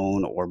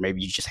alone, or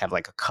maybe you just have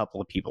like a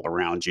couple of people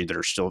around you that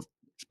are still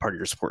part of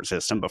your support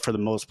system. But for the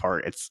most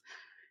part,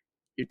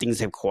 things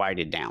have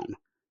quieted down.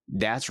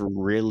 That's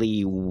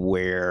really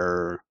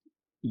where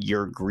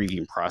your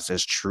grieving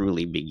process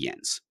truly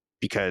begins,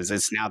 because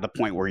it's now the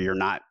point where you're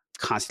not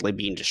constantly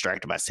being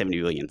distracted by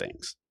 70 billion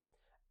things.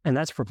 And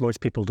that's where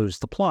most people lose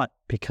the plot,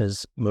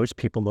 because most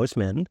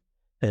men,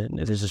 and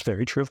this is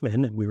very true of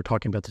men, and we were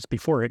talking about this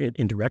before,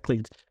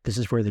 indirectly, this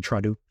is where they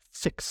try to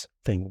fix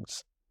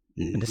things.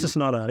 And this is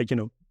not a,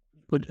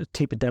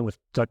 tape it down with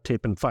duct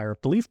tape and fire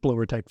up the leaf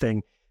blower type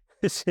thing.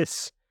 This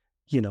is,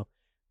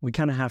 we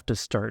kind of have to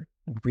start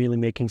really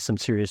making some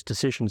serious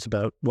decisions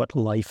about what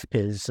life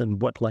is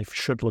and what life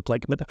should look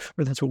like,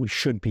 or that's what we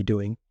should be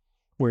doing.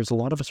 Whereas a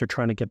lot of us are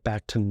trying to get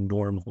back to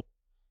normal,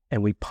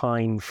 and we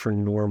pine for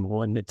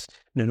normal, and it's,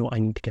 no, I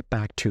need to get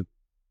back to.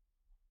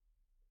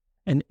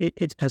 And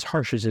it's as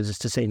harsh as it is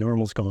to say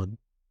normal's gone.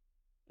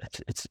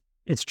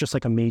 It's just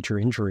like a major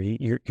injury.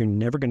 You're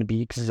never going to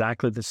be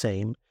exactly the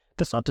same.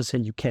 That's not to say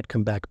you can't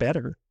come back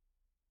better,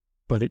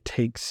 but it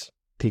takes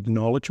the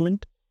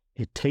acknowledgement.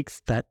 It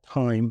takes that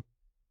time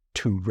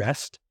to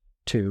rest,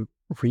 to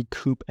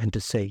recoup, and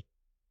to say,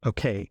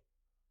 okay,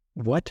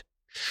 what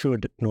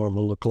should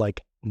normal look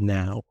like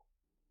now?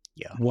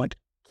 Yeah. What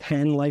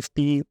can life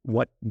be?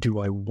 What do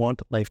I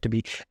want life to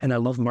be? And I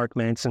love Mark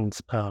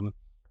Manson's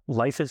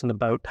life isn't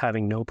about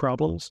having no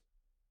problems.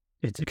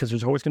 It's because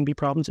there's always going to be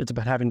problems. It's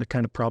about having the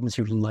kind of problems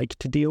you like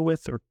to deal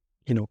with, or,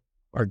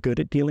 are good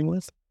at dealing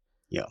with.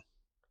 Yeah.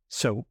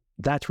 So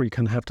that's where you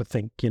kind of have to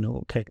think,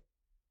 okay.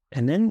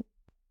 And then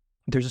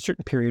there's a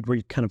certain period where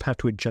you kind of have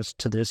to adjust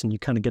to this, and you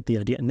kind of get the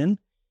idea. And then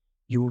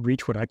you will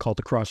reach what I call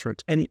the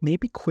crossroads. And it may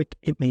be quick.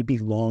 It may be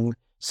long.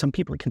 Some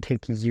people it can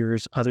take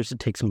years. Others it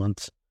takes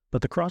months.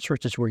 But the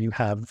crossroads is where you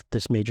have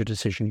this major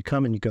decision. You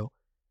come and you go,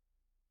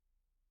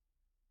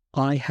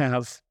 I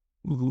have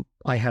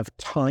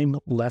time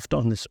left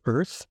on this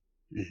earth.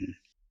 Mm-hmm.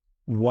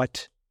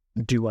 What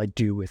do I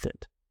do with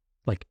it?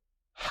 Like,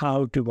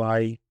 how do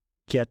I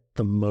get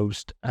the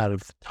most out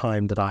of the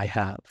time that I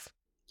have?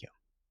 Yeah.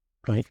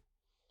 Right.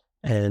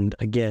 And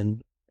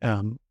again,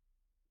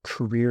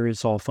 career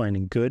is all fine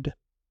and good.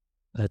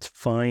 That's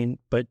fine.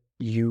 But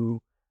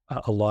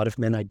a lot of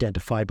men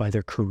identify by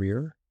their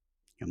career.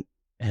 Yep.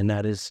 And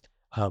that is,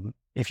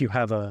 if you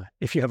have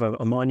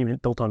a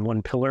monument built on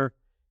one pillar,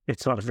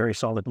 it's not a very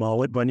solid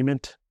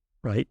monument,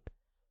 right?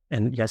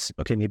 And yes,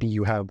 okay, maybe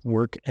you have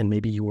work and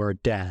maybe you are a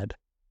dad.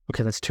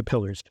 Okay, that's two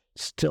pillars.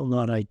 Still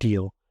not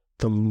ideal.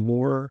 The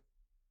more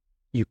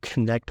you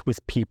connect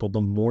with people,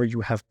 the more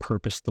you have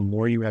purpose, the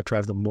more you have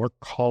drive, the more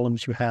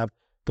columns you have,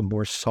 the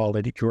more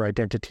solid your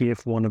identity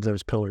if one of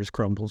those pillars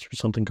crumbles or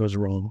something goes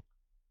wrong.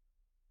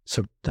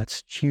 So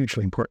that's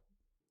hugely important.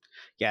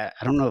 Yeah,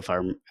 I don't know if I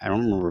don't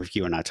remember if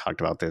you and I talked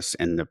about this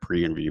in the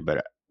pre-interview,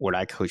 but what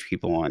I coach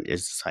people on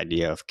is this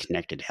idea of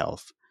connected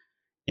health.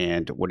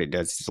 And what it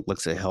does is it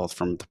looks at health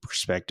from the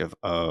perspective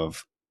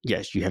of,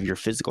 yes, you have your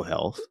physical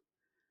health,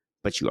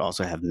 but you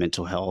also have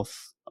mental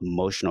health,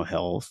 emotional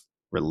health,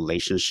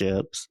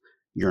 relationships,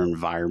 your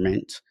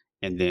environment,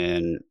 and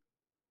then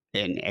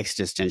an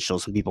existential,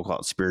 some people call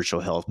it spiritual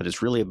health, but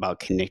it's really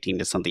about connecting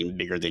to something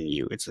bigger than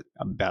you. It's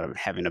about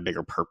having a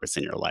bigger purpose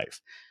in your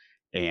life.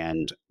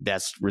 And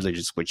that's really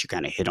just what you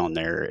kind of hit on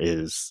there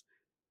is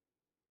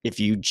if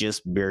you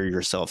just bury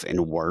yourself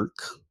in work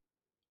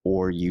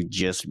or you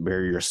just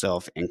bury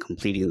yourself in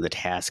completing the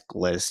task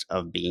list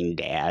of being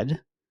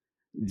dad,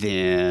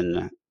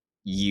 then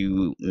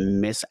you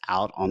miss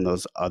out on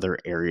those other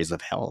areas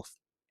of health.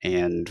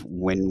 And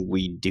when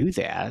we do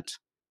that,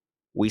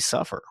 we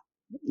suffer.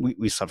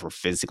 We suffer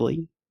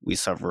physically, we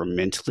suffer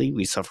mentally,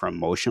 we suffer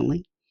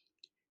emotionally.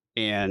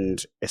 And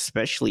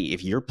especially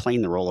if you're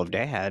playing the role of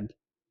dad,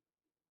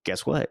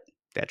 guess what?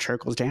 That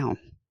trickles down.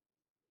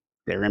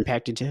 They're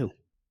impacted too.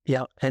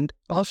 Yeah. And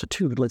also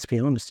too, let's be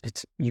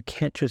honest, you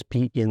can't just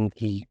be in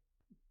the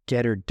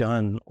get her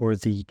done or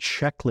the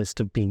checklist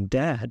of being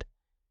dad.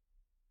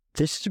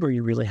 This is where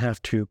you really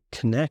have to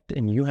connect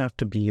and you have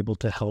to be able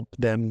to help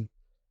them,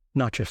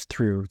 not just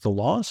through the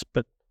loss,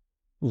 but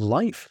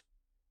life.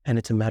 And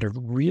it's a matter of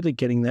really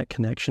getting that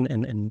connection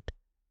and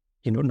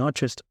not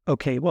just,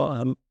 okay,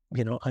 well,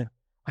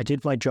 I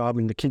did my job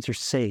and the kids are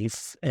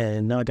safe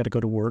and now I got to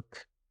go to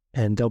work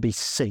and they'll be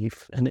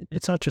safe. And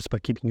it's not just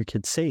about keeping your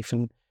kids safe.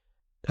 And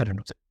I don't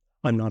know,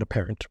 I'm not a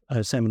parent.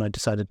 Sam and I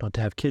decided not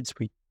to have kids.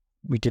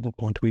 We didn't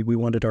want to, we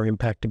wanted our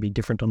impact to be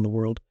different on the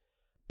world.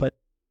 But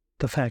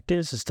the fact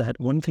is that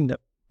one thing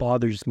that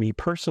bothers me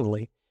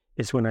personally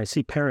is when I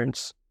see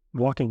parents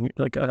walking,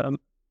 like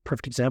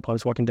perfect example, I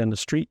was walking down the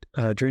street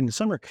during the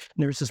summer,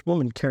 and there was this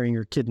woman carrying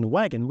her kid in a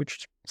wagon, which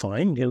is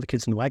fine, the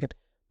kid's in the wagon,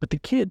 but the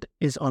kid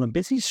is on a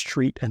busy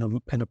street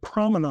and a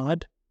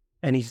promenade,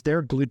 and he's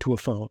there glued to a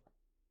phone.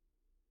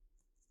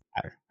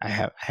 I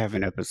have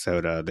an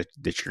episode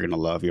that you're going to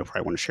love. You'll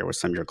probably want to share with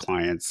some of your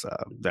clients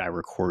that I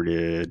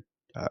recorded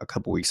a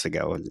couple weeks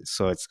ago, and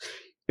so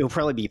it'll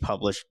probably be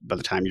published by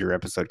the time your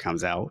episode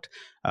comes out,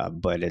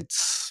 but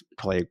it's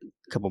probably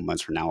a couple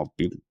months from now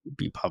it'll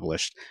be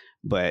published.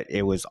 But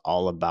it was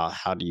all about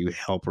how do you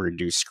help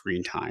reduce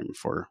screen time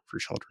for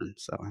children.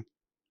 So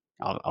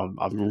I'll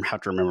have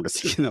to remember to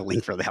send you the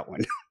link for that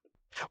one.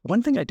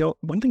 One thing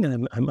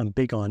that I'm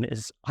big on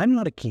is I'm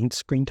not against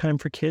screen time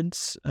for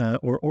kids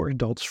or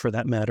adults for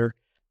that matter,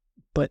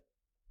 but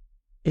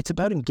it's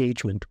about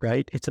engagement,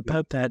 right? It's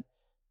about that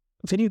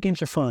video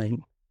games are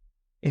fine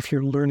if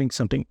you're learning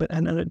something, but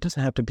and it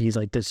doesn't have to be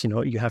like this,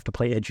 you have to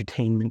play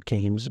edutainment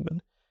games, but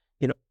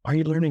are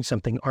you learning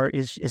something?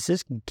 Is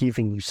this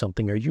giving you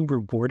something? Are you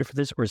rewarded for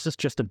this? Or is this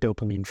just a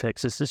dopamine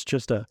fix? Is this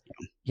just a,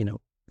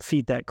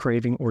 feed that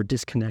craving or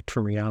disconnect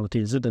from reality?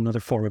 Is it another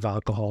form of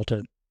alcohol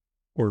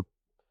or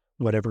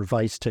whatever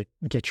vice to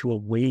get you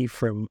away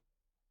from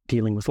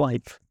dealing with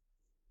life?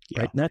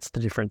 Yeah. Right. And that's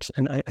the difference.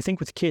 And I think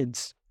with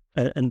kids,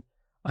 and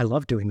I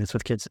love doing this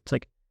with kids, it's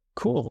like,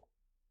 cool,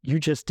 you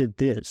just did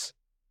this.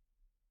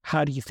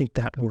 How do you think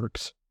that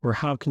works? Or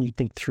how can you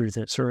think through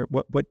this? Or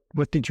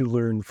what did you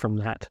learn from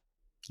that?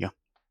 Yeah.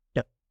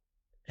 Yep.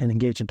 And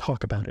engage and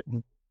talk about it.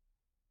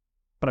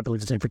 But I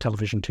believe the same for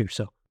television too.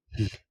 So.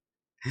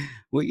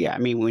 Well, yeah. I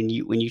mean, when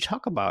you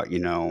talk about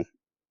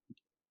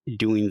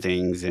doing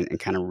things and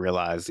kind of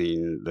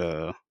realizing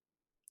the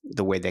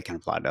way they can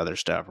apply to other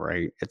stuff,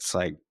 right? It's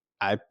like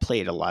I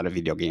played a lot of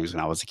video games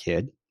when I was a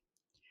kid.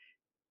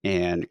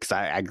 And because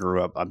I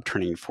grew up, I'm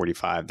turning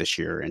 45 this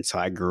year. And so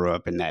I grew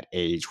up in that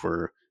age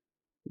where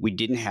we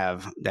didn't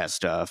have that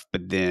stuff.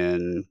 But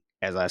then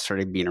as I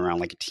started being around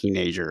like a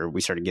teenager,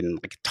 we started getting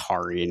like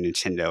Atari and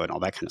Nintendo and all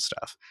that kind of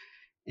stuff.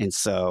 And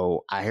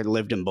so I had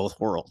lived in both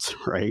worlds,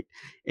 right?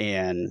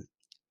 And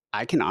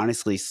I can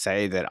honestly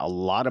say that a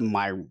lot of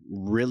my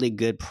really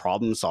good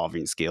problem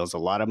solving skills, a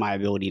lot of my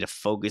ability to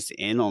focus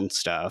in on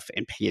stuff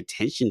and pay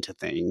attention to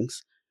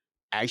things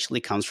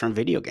actually comes from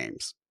video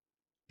games.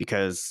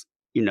 Because,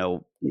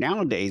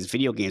 nowadays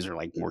video games are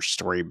like more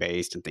story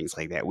based and things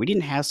like that. We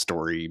didn't have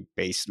story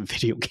based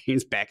video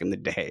games back in the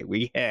day.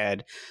 We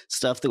had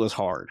stuff that was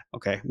hard.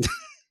 Okay.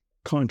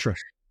 Contra.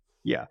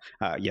 Yeah.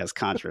 Yes,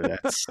 Contra.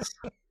 That's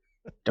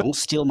don't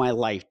steal my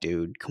life,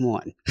 dude. Come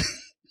on.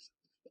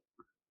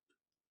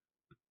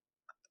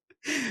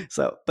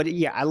 So, but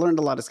yeah, I learned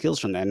a lot of skills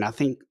from that. And I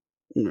think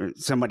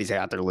somebody's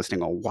out there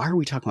listening, why are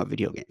we talking about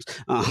video games?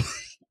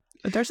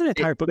 There's an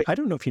entire book. But I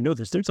don't know if you know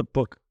this. There's a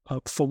book,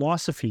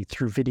 Philosophy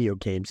Through Video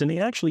Games, and they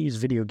actually use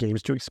video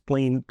games to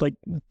explain like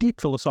deep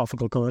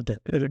philosophical content,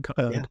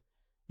 yeah,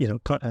 you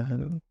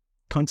know,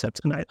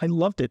 concepts. And I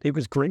loved it. It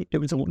was great. It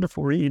was a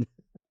wonderful read.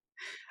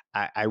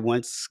 I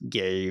once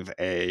gave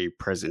a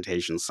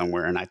presentation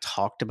somewhere and I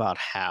talked about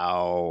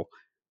how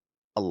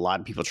a lot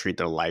of people treat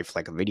their life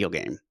like a video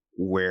game,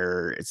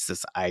 where it's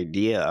this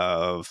idea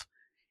of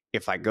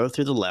if I go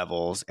through the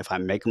levels, if I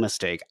make a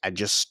mistake, I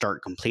just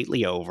start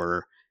completely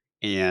over.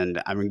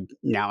 And I mean,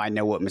 now I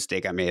know what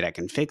mistake I made, I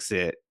can fix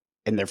it.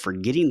 And they're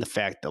forgetting the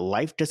fact that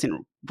life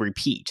doesn't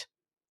repeat.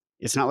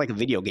 It's not like a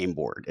video game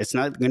board. It's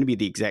not going to be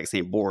the exact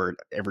same board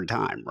every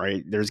time,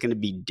 right? There's going to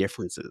be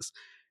differences.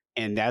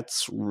 And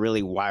that's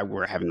really why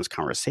we're having this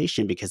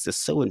conversation because it's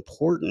so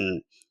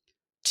important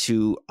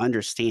to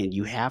understand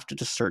you have to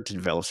just start to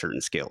develop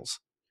certain skills.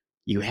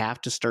 You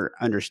have to start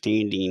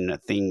understanding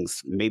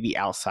things maybe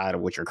outside of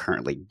what you're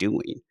currently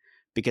doing.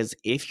 Because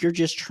if you're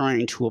just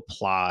trying to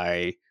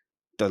apply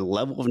the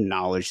level of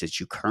knowledge that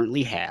you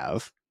currently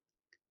have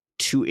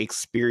to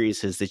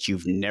experiences that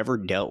you've never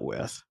dealt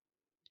with,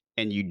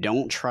 and you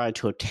don't try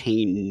to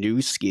obtain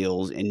new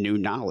skills and new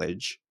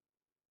knowledge,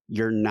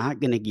 you're not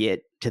going to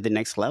get to the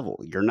next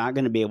level. You're not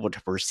going to be able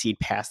to proceed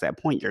past that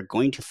point. You're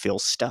going to feel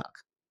stuck.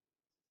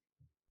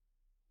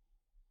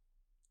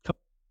 Yep,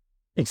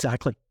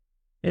 exactly.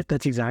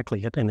 That's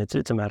exactly it. And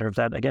it's a matter of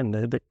that, again,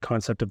 the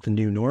concept of the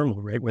new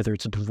normal, right? Whether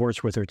it's a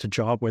divorce, whether it's a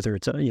job, whether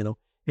it's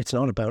it's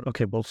not about,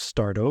 okay, we'll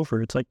start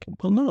over. It's like,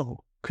 well, no,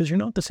 because you're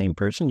not the same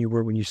person you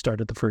were when you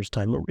started the first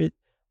time.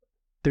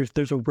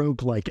 There's a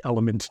roguelike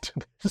element to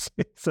this.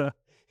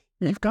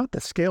 You've got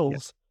the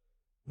skills.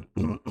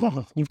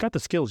 You've got the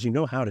skills. You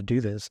know how to do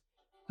this.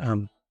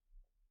 Um,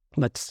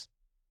 let's,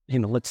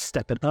 let's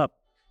step it up.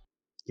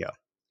 Yeah.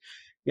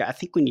 Yeah. I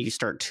think when you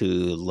start to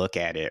look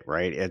at it,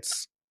 right,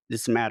 it's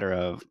a matter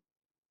of,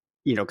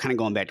 kind of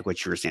going back to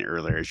what you were saying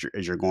earlier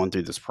as you're going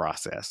through this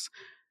process,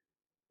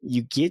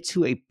 you get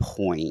to a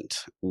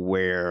point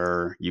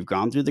where you've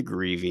gone through the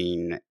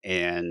grieving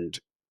and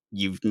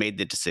you've made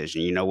the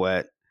decision, you know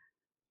what?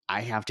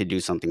 I have to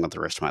do something with the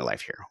rest of my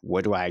life here.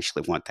 What do I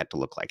actually want that to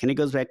look like? And it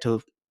goes back to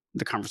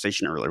the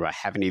conversation earlier about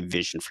having a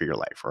vision for your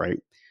life, right?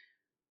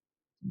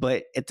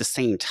 But at the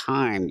same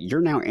time,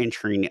 you're now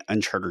entering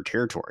uncharted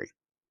territory.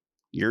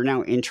 You're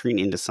now entering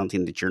into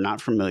something that you're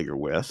not familiar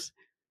with.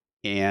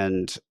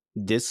 And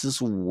this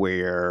is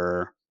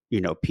where,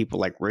 people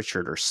like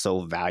Richard are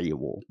so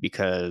valuable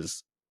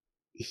because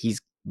he's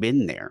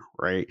been there,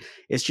 right?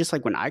 It's just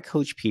like when I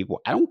coach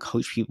people, I don't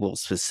coach people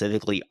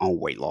specifically on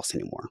weight loss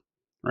anymore,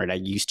 right? I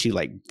used to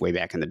like way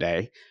back in the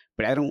day,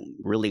 but I don't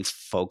really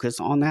focus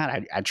on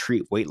that. I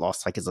treat weight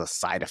loss like as a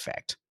side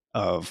effect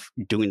of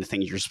doing the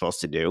things you're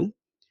supposed to do.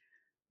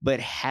 But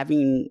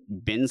having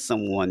been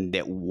someone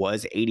that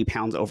was 80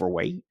 pounds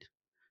overweight,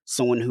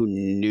 someone who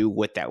knew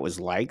what that was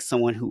like,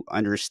 someone who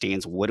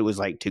understands what it was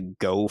like to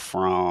go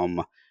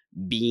from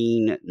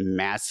being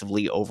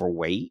massively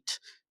overweight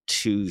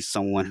to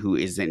someone who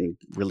is in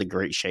really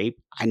great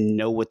shape, I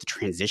know what the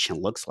transition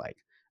looks like.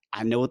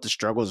 I know what the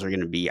struggles are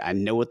going to be. I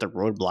know what the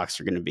roadblocks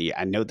are going to be.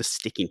 I know the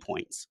sticking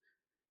points.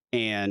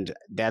 And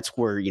that's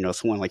where,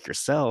 someone like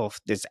yourself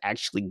that's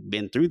actually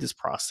been through this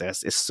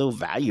process is so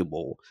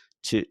valuable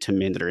to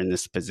men that are in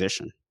this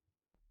position.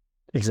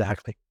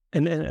 Exactly.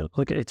 And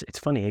look, it's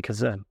funny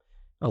because a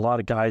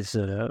lot of guys,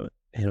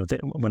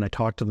 when I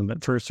talk to them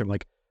at first, they're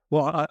like,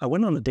 well, I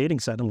went on a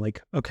dating site. I'm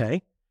like,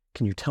 okay,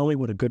 can you tell me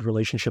what a good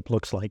relationship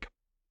looks like?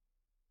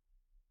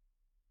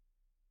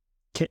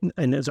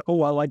 And it's, oh,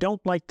 well, I don't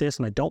like this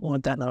and I don't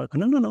want that. No,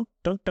 no.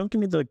 Don't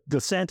give me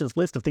the Santa's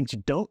list of things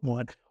you don't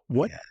want.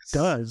 What Yes.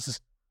 does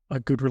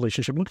a good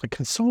relationship look like?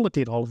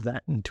 Consolidate all of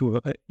that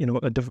into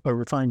a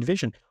refined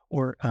vision.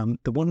 Or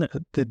the one that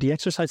the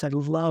exercise I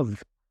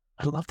love.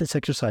 I love this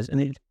exercise,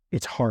 and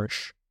it's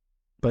harsh,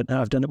 but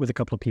I've done it with a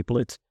couple of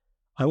people.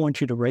 I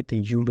want you to write the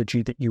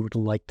eulogy that you would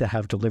like to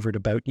have delivered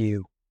about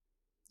you.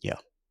 Yeah.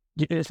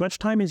 As much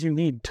time as you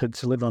need to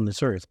live on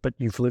this earth, but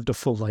you've lived a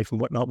full life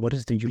and whatnot. What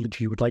is the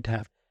eulogy you would like to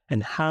have?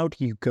 And how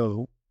do you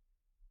go?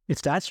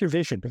 If that's your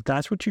vision, if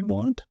that's what you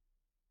want,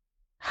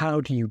 how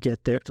do you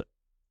get there?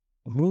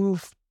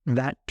 Move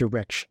that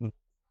direction.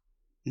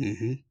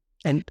 Mm-hmm.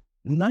 And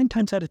 9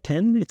 times out of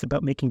 10, it's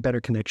about making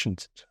better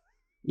connections.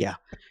 Yeah.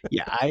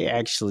 Yeah.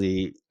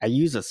 I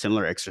use a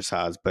similar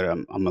exercise, but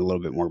I'm a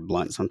little bit more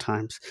blunt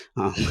sometimes.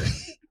 Um,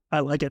 I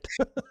like it.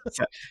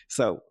 so,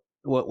 so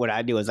what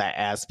I do is I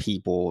ask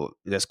people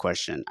this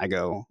question. I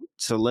go,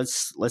 so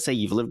let's say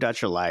you've lived out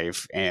your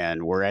life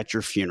and we're at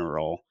your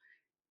funeral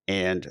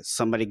and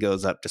somebody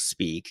goes up to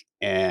speak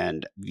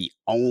and the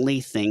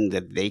only thing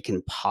that they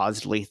can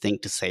positively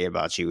think to say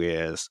about you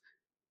is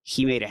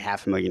he made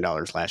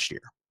 $500,000 last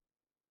year.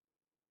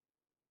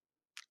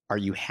 Are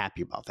you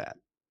happy about that?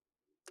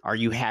 Are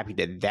you happy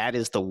that that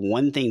is the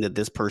one thing that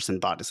this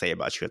person thought to say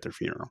about you at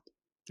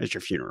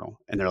your funeral?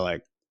 And they're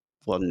like,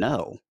 well,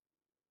 no.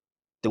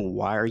 Then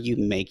why are you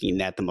making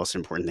that the most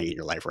important thing in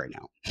your life right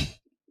now?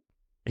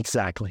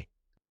 Exactly.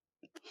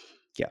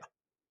 Yeah.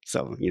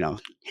 So,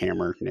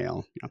 hammer,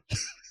 nail.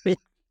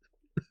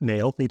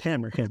 Nail beat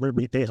hammer, hammer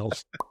beat nail.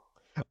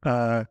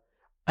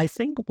 I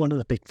think one of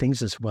the big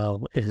things as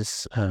well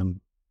is,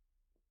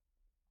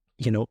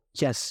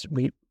 yes,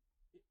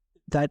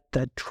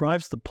 that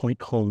drives the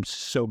point home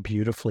so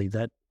beautifully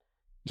that,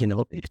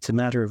 it's a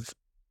matter of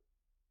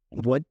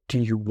what do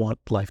you want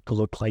life to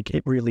look like?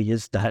 It really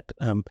is that.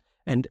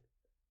 And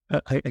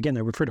I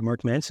refer to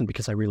Mark Manson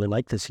because I really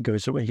like this. He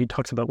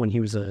talks about when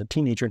he was a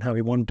teenager and how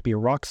he wanted to be a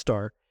rock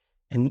star.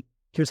 And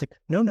he was like,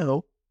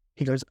 no.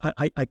 He goes,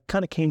 I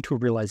kind of came to a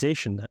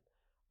realization that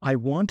I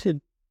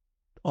wanted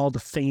all the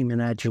fame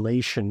and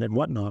adulation and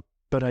whatnot,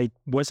 but I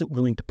wasn't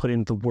willing to put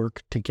in the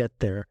work to get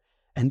there.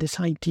 And this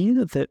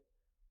idea that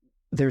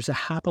there's a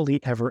happily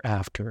ever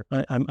after.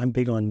 I'm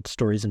big on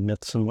stories and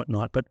myths and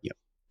whatnot, but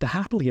the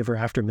happily ever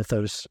after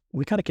mythos,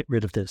 we got to get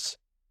rid of this.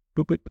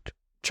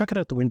 Chuck it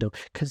out the window,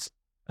 because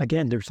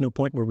again, there's no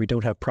point where we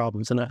don't have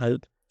problems. And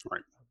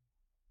Right.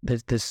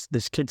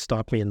 This kid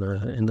stopped me in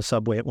the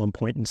subway at one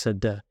point and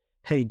said,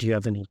 "Hey, do you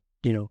have any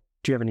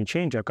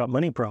change? I've got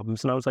money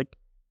problems." And I was like,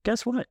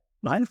 "Guess what?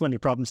 I have money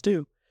problems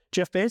too.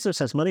 Jeff Bezos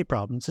has money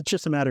problems. It's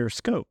just a matter of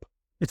scope.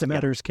 It's a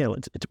matter of scale.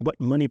 It's what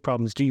money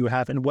problems do you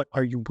have and what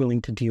are you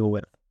willing to deal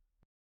with?"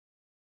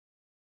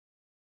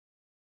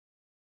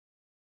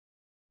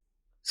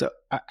 So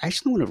I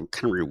actually want to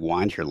kind of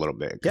rewind here a little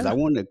bit because I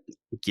want to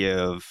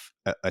give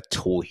a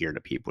tool here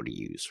to people to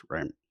use,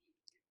 right?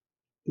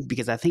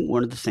 Because I think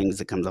one of the things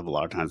that comes up a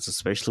lot of times,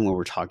 especially when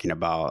we're talking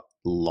about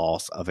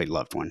loss of a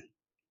loved one,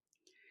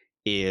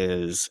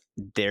 is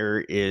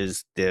there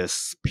is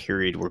this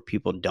period where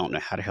people don't know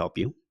how to help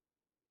you,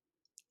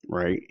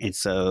 right? And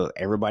so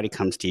everybody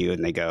comes to you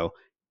and they go,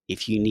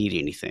 if you need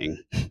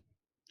anything,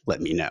 let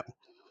me know.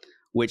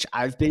 Which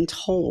I've been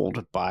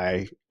told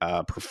by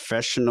a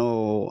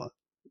professional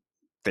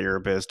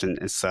therapist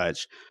and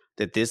such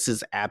that this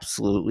is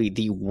absolutely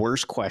the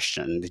worst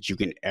question that you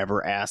can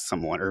ever ask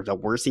someone, or the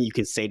worst thing you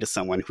can say to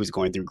someone who's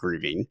going through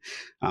grieving,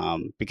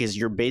 because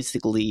you're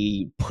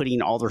basically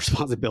putting all the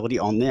responsibility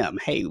on them.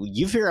 Hey,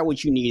 you figure out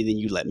what you need and then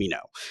you let me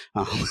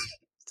know.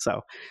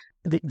 So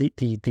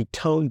the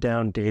toned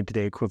down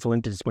day-to-day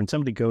equivalent is when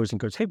somebody goes,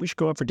 "Hey, we should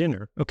go out for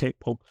dinner." Okay,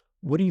 well,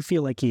 what do you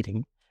feel like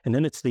eating? And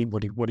then it's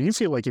what do you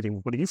feel like eating?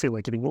 What do you feel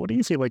like eating? What do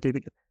you feel like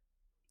eating?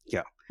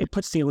 Yeah. It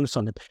puts the onus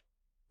on it.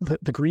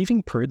 The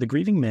grieving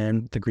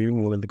man, the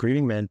grieving woman, the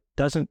grieving man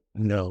doesn't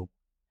know.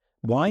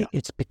 Why? Yeah.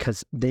 It's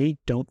because they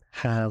don't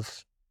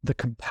have the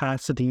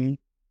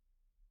capacity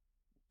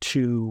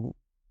to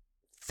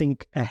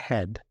think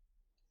ahead.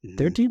 Mm-hmm.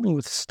 They're dealing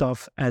with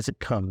stuff as it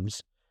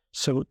comes.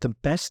 So the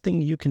best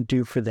thing you can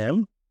do for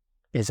them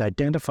is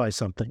identify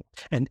something.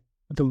 And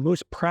the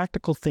most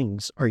practical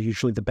things are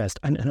usually the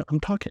best. And I'm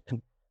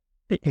talking,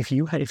 if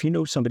you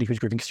know somebody who's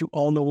grieving, because you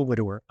all know a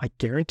widower, I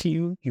guarantee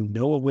you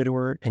know a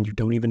widower and you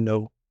don't even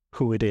know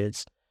who it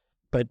is,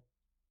 but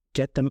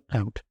get them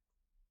out.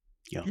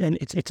 Yeah. And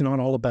it's not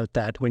all about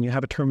that. When you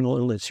have a terminal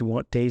illness, you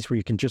want days where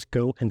you can just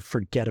go and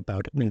forget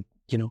about it. And,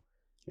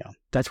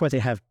 that's why they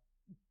have,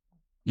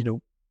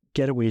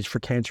 getaways for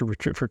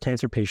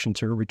cancer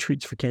patients or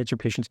retreats for cancer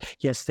patients.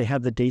 Yes, they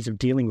have the days of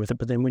dealing with it,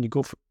 but then when you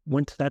go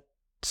once that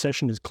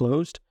session is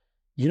closed,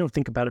 you don't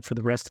think about it for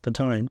the rest of the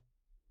time.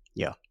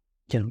 Yeah.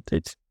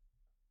 It's.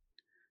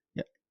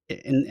 Yeah.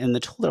 And the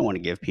tool that I want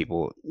to give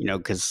people,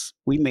 because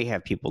we may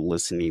have people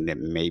listening that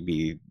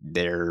maybe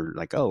they're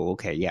like, oh,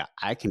 okay, yeah,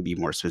 I can be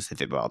more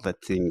specific about the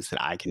things that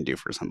I can do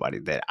for somebody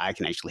that I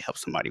can actually help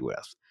somebody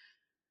with.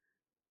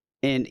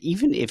 And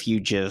even if you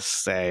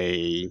just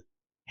say,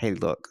 hey,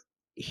 look,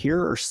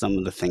 here are some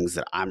of the things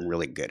that I'm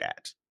really good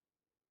at.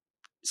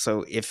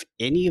 So if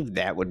any of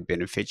that would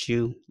benefit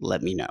you,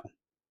 let me know.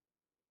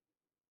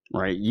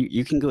 Right.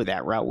 You can go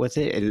that route with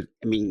it. And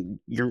I mean,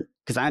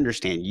 because I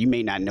understand you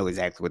may not know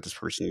exactly what this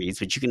person needs,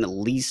 but you can at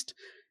least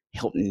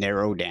help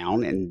narrow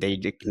down and they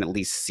can at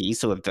least see.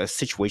 So if the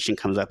situation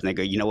comes up and they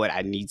go, you know what,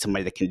 I need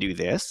somebody that can do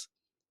this,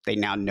 they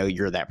now know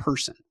you're that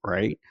person.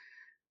 Right.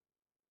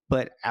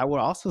 But I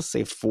would also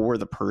say for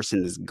the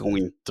person that's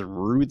going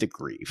through the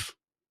grief,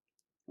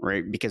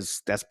 right?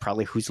 Because that's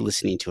probably who's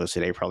listening to us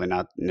today, probably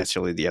not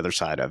necessarily the other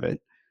side of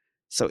it.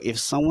 So if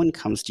someone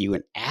comes to you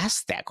and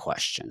asks that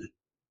question,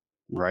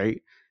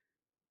 right?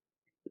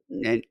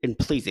 And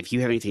please, if you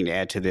have anything to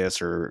add to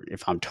this or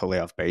if I'm totally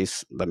off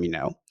base, let me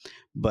know.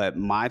 But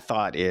my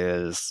thought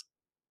is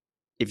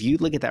if you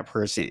look at that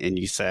person and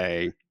you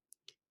say,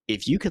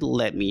 if you could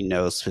let me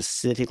know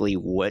specifically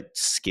what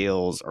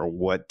skills or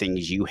what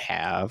things you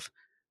have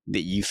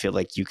that you feel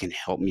like you can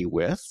help me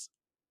with,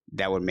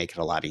 that would make it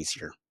a lot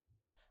easier.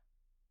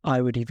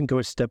 I would even go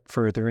a step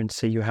further and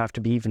say you have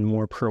to be even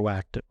more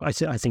proactive.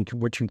 I think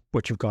what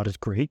you've got is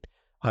great.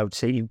 I would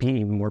say you be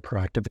even more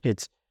proactive.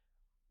 It's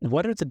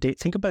what are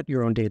think about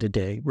your own day to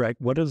day, right?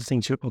 What are the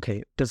things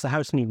does the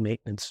house need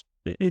maintenance?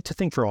 It's a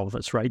thing for all of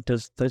us, right?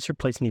 Does your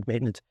place need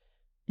maintenance?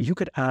 You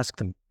could ask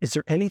them, is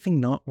there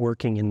anything not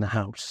working in the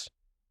house?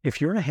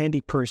 If you're a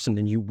handy person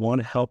and you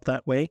want to help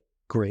that way,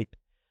 great.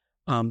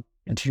 And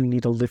do you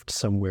need a lift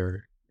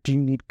somewhere? Do you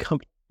need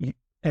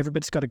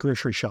everybody's got a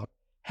grocery shop.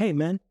 Hey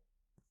man,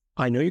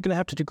 I know you're going to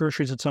have to do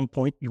groceries at some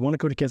point. You want to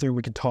go together and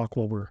we can talk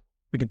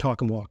we can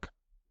talk and walk.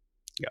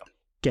 Yeah.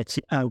 Gets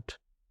you out,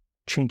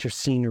 change of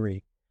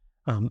scenery.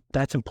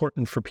 That's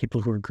important for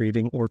people who are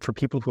grieving or for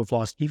people who have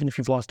lost, even if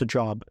you've lost a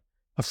job,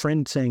 a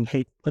friend saying,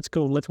 hey, let's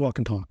walk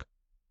and talk.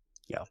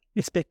 Yeah.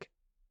 It's big.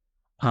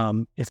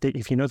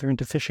 If you know they're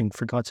into fishing,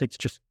 for God's sakes,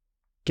 just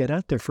get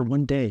out there for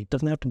one day. It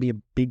doesn't have to be a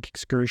big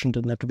excursion,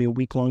 doesn't have to be a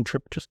week-long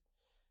trip. Just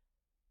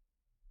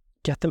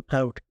get them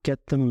out,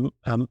 get them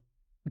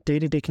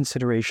day-to-day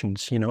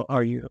considerations.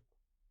 Are you,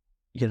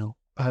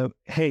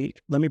 hey,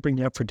 let me bring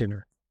you out for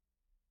dinner.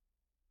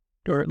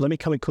 Or let me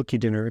come and cook you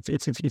dinner.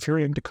 If you're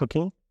into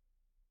cooking,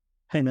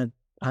 hey man,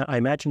 I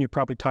imagine you're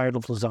probably tired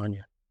of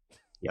lasagna.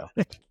 Yeah.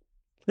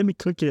 Let me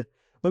cook you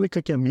a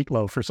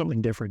meatloaf or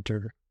something different.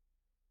 Or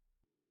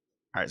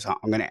All right, so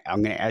I'm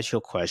gonna ask you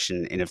a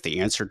question, and if the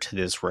answer to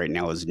this right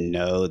now is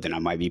no, then I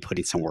might be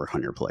putting some work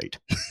on your plate.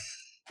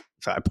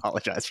 So I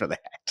apologize for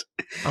that.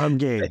 I'm But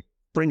game.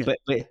 Bring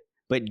it.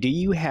 but do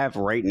you have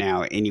right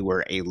now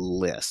anywhere a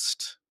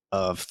list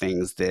of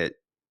things that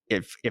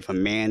if a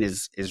man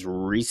is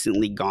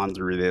recently gone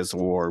through this,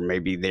 or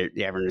maybe they're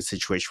in a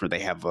situation where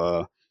they have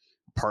a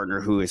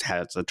partner who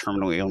has a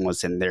terminal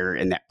illness and they're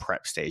in that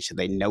prep stage, so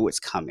they know it's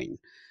coming.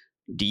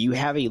 Do you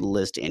have a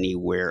list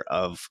anywhere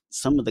of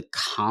some of the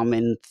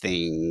common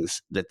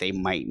things that they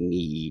might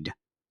need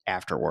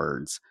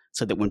afterwards,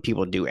 so that when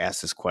people do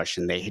ask this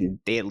question,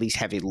 they at least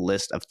have a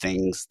list of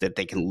things that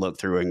they can look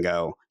through and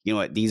go, you know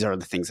what, these are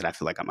the things that I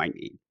feel like I might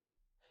need.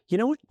 You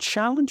know what?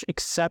 Challenge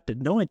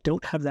accepted. No, I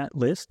don't have that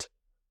list.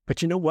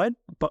 But you know what?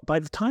 But by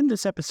the time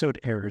this episode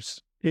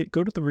airs,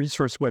 go to the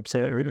resource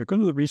website or go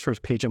to the resource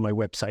page on my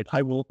website.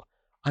 I will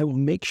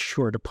make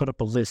sure to put up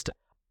a list.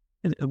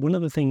 One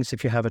of the things,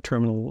 if you have a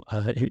terminal,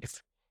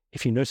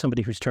 if you know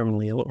somebody who's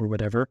terminally ill or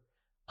whatever,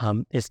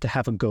 is to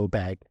have a go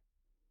bag.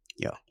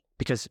 Yeah.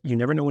 Because you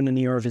never know when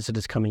an ER visit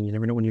is coming. You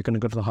never know when you're going to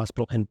go to the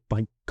hospital. And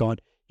by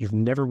God, you've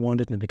never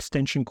wanted an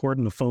extension cord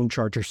and a phone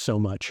charger so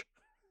much.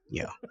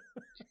 Yeah.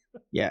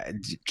 Yeah.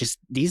 Just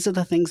these are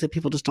the things that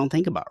people just don't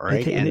think about,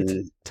 right? And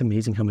it's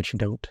amazing how much you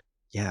don't.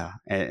 Yeah.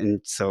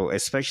 And so,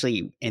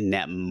 especially in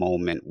that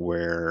moment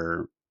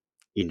where,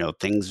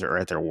 things are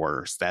at their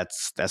worst,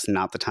 that's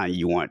not the time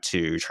you want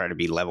to try to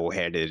be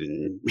level-headed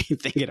and be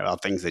thinking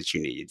about things that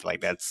you need.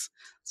 Like it's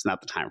not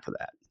the time for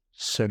that.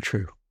 So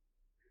true.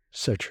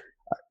 So true.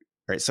 All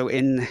right. So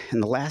in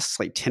the last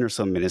like 10 or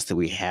so minutes that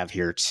we have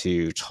here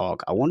to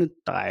talk, I want to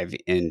dive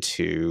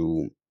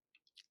into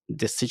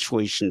the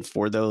situation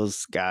for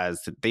those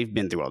guys that they've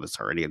been through all this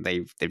already.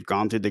 They've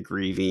gone through the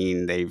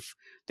grieving, they've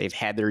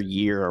had their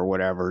year or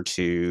whatever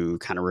to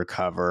kind of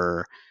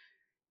recover,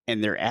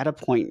 and they're at a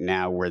point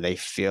now where they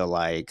feel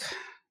like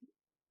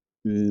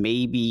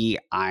maybe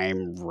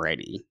I'm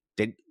ready.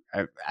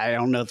 I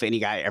don't know if any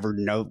guy ever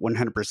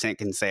 100%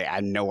 can say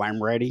I know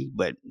I'm ready,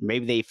 but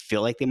maybe they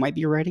feel like they might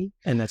be ready,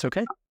 and that's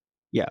okay.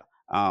 Yeah.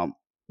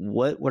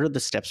 What are the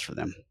steps for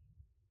them?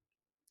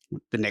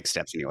 The next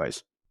steps,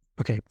 anyways.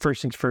 Okay.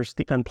 First things first.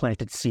 The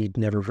unplanted seed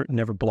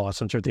never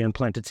blossoms, or the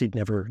unplanted seed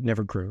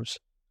never grows.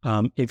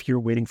 If you're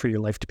waiting for your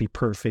life to be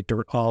perfect,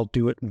 or I'll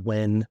do it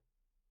when,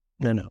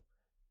 no.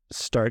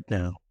 Start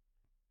now.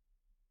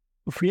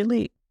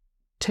 Really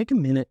take a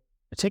minute,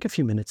 take a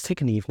few minutes,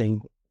 take an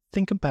evening,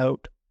 think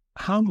about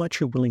how much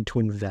you're willing to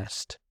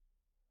invest.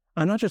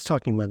 I'm not just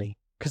talking money,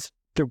 because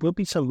there will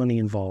be some money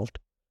involved,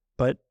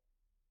 but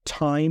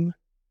time.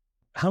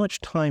 How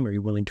much time are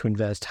you willing to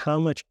invest? How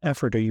much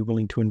effort are you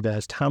willing to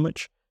invest? How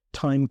much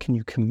time can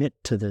you commit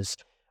to this?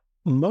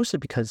 Mostly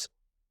because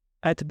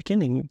at the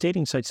beginning,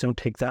 dating sites don't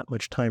take that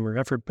much time or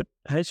effort, but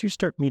as you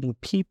start meeting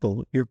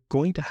people, you're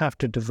going to have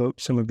to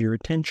devote some of your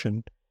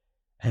attention.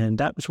 And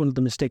that was one of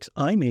the mistakes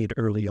I made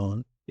early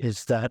on,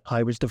 is that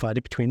I was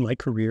divided between my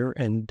career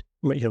and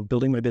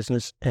building my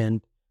business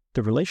and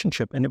the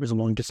relationship. And it was a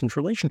long distance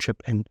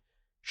relationship. And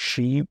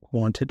she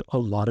wanted a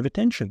lot of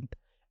attention.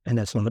 And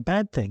that's not a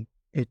bad thing.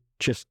 It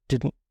just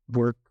didn't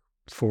work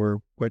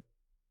for what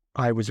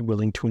I was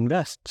willing to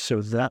invest.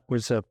 So that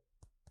was a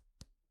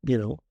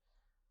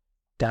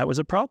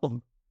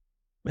problem.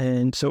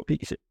 And so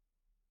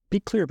be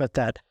clear about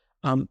that.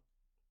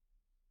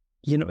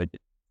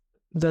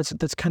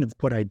 That's kind of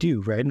what I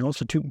do, right? And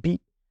also to be,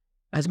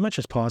 as much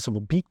as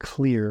possible, be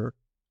clear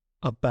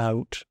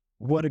about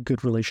what a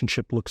good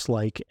relationship looks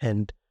like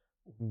and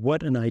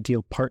what an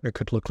ideal partner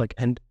could look like.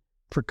 And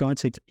for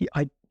God's sake,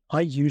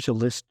 I use a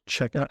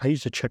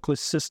checklist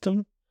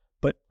system,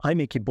 but I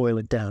make you boil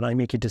it down. I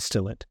make you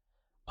distill it.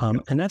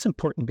 And that's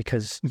important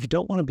because you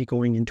don't want to be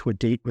going into a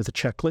date with a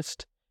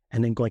checklist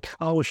and then going,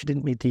 oh, well, she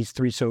didn't meet these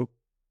three. So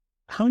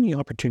how many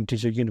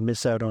opportunities are you going to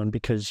miss out on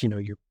because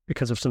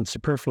because of some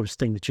superfluous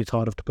thing that you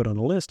thought of to put on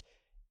a list?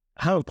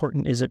 How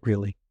important is it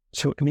really?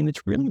 So,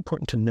 it's really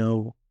important to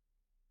know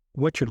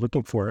what you're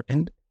looking for.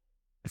 And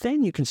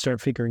then you can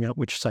start figuring out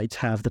which sites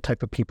have the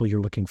type of people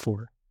you're looking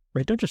for,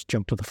 right? Don't just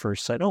jump to the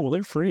first site. Oh, well,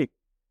 they're free.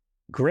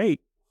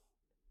 Great.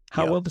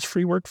 How well does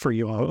free work for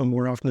you?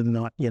 More often than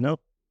not,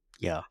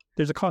 Yeah.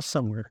 There's a cost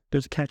somewhere.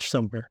 There's a catch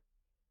somewhere.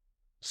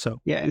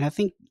 So. Yeah. And I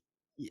think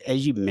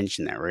as you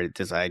mentioned that, right?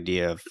 This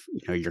idea of,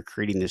 you're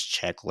creating this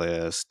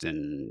checklist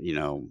and,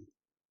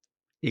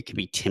 it can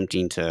be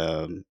tempting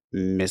to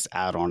miss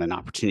out on an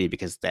opportunity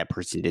because that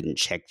person didn't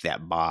check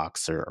that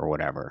box or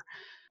whatever.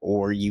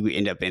 Or you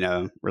end up in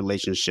a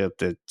relationship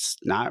that's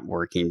not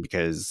working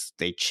because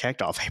they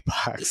checked off a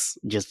box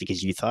just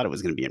because you thought it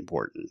was going to be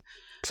important.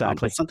 But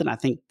Exactly. something I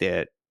think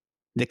that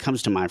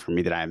comes to mind for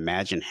me that I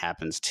imagine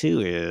happens too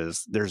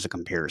is there's a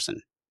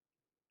comparison.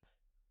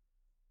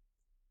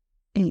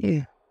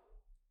 Yeah.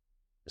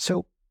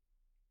 So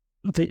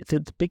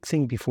the big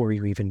thing before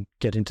you even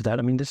get into that,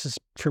 I mean, this is,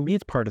 for me,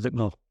 it's part of it.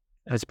 Well,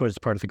 I suppose it's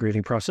part of the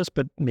grading process,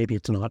 but maybe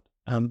it's not.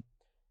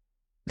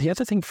 The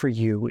other thing for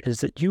you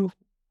is that you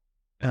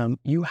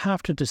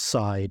have to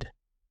decide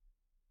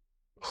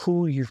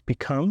who you've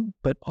become,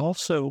 but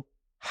also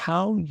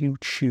how you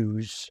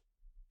choose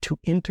to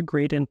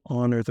integrate and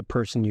honor the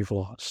person you've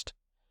lost.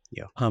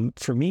 Yeah.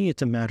 For me,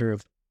 it's a matter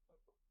of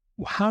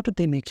how did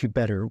they make you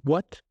better?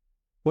 What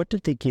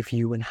did they give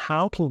you, and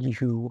how can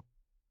you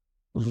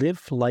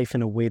live life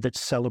in a way that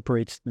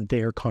celebrates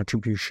their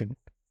contribution?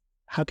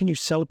 How can you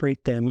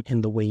celebrate them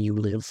in the way you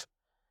live?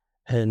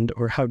 And,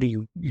 or how do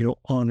you,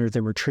 honor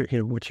them, or,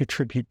 what you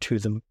tribute to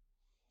them?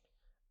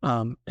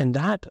 And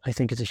that, I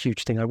think, is a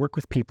huge thing. I work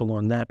with people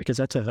on that because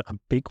that's a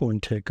big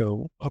one to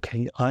go,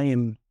 okay, I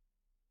am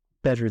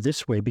better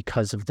this way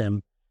because of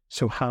them.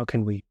 So how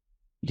can we,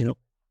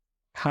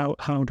 how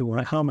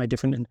am I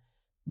different? And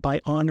by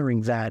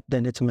honoring that,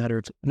 then it's a matter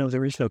of, no,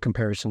 there is no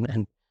comparison.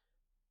 And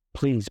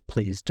please,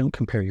 please don't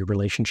compare your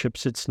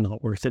relationships. It's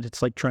not worth it.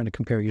 It's like trying to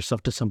compare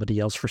yourself to somebody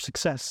else for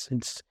success.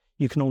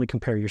 You can only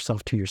compare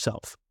yourself to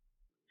yourself.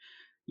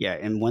 Yeah,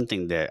 and one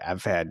thing that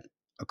I've had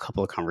a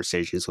couple of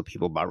conversations with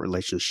people about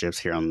relationships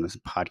here on this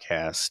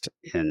podcast,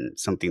 and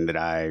something that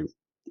I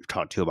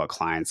talked to about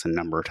clients a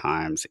number of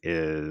times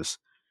is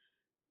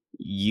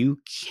you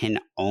can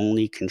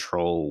only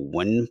control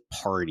one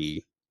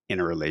party in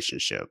a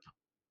relationship,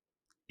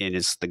 and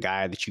it's the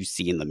guy that you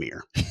see in the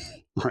mirror.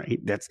 Right?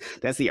 That's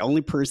the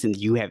only person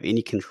you have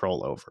any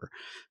control over.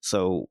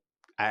 So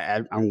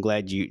I'm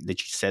glad you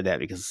said that,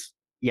 because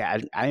yeah,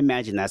 I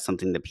imagine that's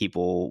something that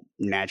people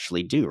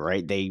naturally do,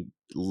 right? They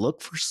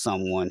look for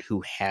someone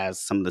who has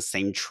some of the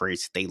same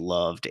traits they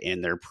loved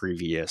in their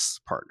previous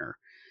partner.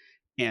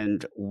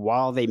 And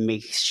while they may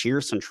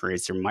share some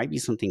traits, there might be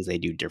some things they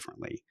do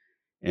differently.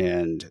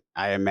 And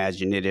I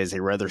imagine it is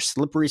a rather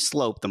slippery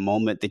slope the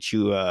moment that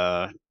you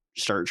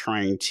start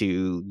trying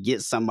to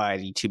get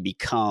somebody to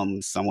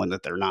become someone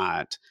that they're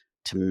not,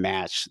 to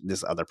match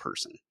this other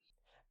person.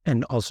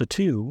 And also,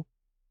 too,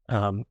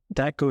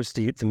 that goes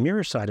the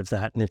mirror side of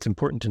that. And it's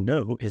important to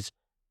know is,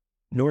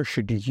 nor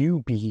should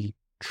you be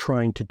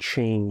trying to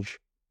change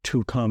to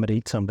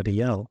accommodate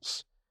somebody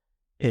else.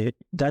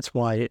 That's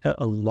why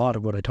a lot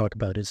of what I talk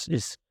about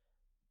is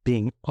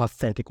being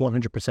authentic,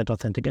 100%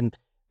 authentic. And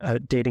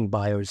dating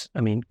bios,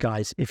 I mean,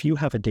 guys, if you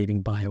have a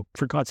dating bio,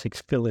 for God's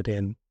sakes, fill it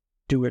in,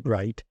 do it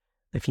right.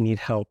 If you need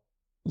help,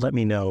 let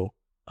me know.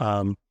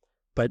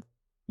 But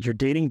your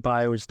dating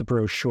bio is the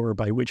brochure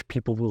by which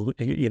people will,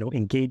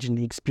 engage in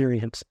the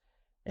experience.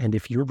 And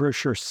if your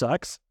brochure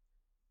sucks,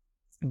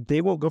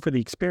 they won't go for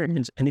the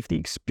experience. And if the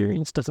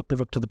experience doesn't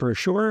live up to the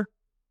brochure,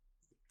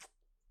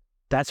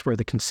 that's where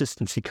the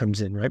consistency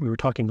comes in, right? We were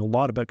talking a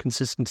lot about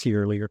consistency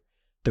earlier.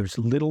 There's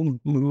little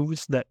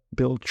moves that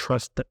build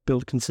trust, that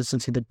build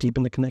consistency, that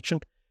deepen the connection.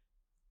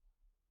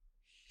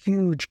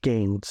 Huge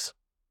gains,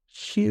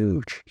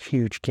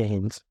 huge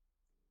gains.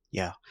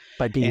 Yeah.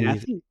 By being And I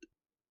think,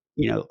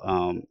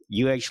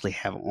 you actually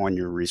have on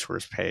your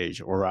resource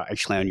page, or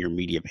actually on your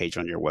media page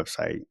on your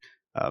website,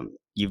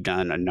 you've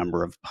done a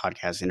number of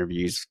podcast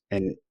interviews,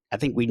 and I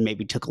think we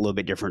maybe took a little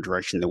bit different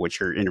direction than what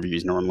your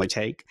interviews normally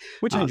take.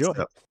 Which I enjoy.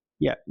 So,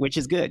 yeah, which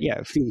is good. Yeah,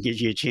 it gives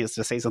you a chance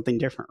to say something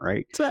different,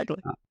 right? Exactly.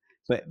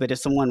 But if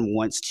someone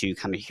wants to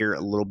kind of hear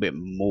a little bit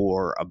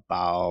more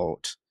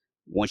about,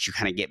 once you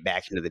kind of get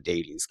back into the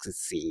dating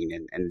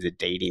scene and the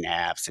dating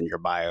apps and your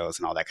bios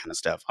and all that kind of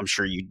stuff, I'm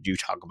sure you do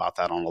talk about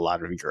that on a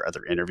lot of your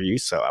other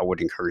interviews. So I would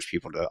encourage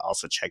people to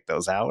also check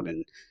those out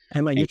and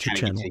my YouTube kind of get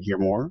channel. to hear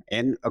more.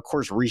 And of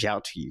course, reach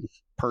out to you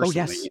personally.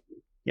 Oh, yes.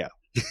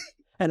 Yeah.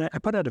 And I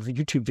put out a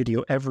YouTube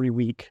video every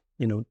week,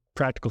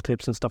 practical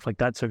tips and stuff like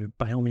that. So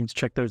by all means,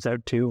 check those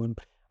out too. And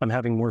I'm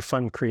having more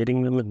fun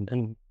creating them,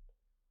 and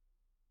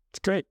it's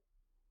great.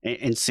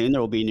 And soon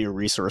there will be a new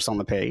resource on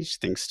the page,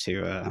 thanks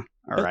to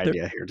our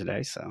idea here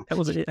today. So that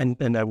was it.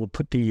 And I will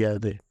put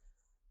the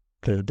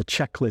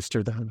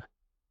checklist,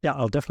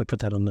 I'll definitely put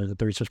that on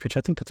the resource page.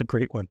 I think that's a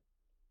great one.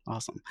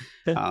 Awesome.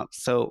 Yeah.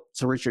 So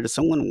Richard, if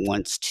someone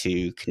wants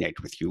to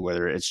connect with you,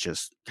 whether it's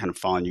just kind of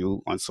following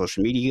you on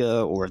social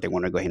media, or if they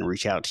want to go ahead and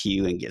reach out to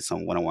you and get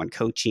some one-on-one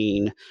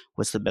coaching,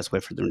 what's the best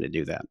way for them to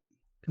do that?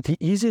 The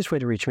easiest way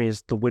to reach me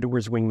is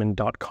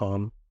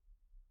thewidowerswingman.com.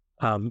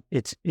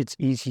 It's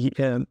easy.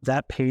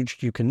 That page,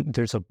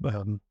 there's a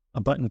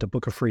button to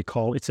book a free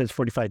call. It says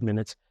 45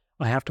 minutes.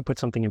 I have to put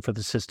something in for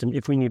the system.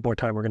 If we need more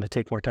time, we're going to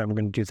take more time. We're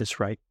going to do this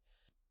right.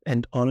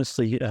 And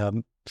honestly,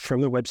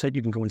 from the website,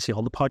 you can go and see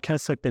all the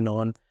podcasts I've been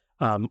on.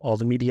 All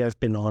the media I've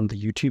been on, the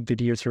YouTube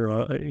videos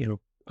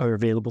are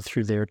available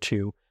through there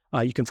too.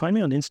 You can find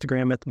me on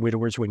Instagram at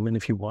Widower's Wingman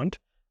if you want,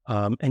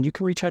 and you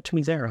can reach out to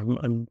me there.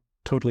 I'm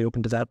totally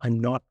open to that. I'm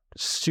not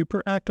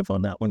super active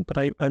on that one, but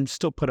I'm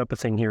still put up a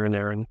thing here and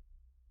there. And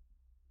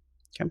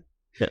Okay,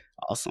 yeah,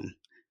 awesome.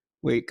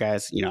 Wait,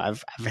 guys,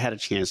 I've had a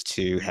chance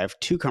to have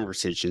 2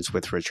 conversations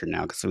with Richard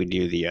now because we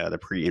do the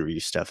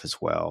pre-interview stuff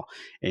as well.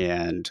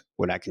 And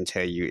what I can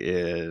tell you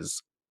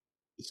is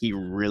he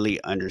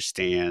really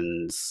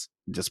understands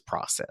this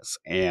process,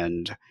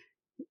 and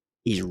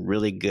he's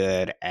really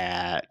good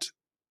at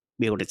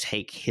being able to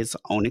take his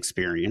own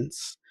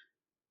experience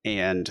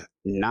and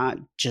not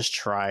just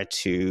try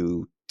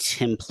to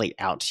template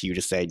out to you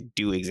to say,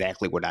 do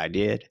exactly what I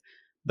did,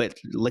 but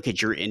look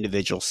at your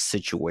individual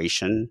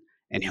situation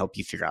and help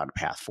you figure out a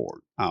path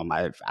forward.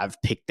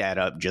 I've picked that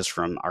up just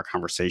from our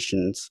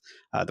conversations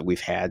that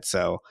we've had.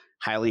 So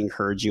highly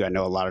encourage you. I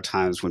know a lot of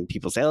times when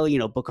people say,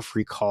 oh, book a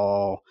free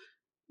call,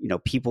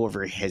 people are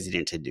very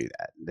hesitant to do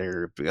that.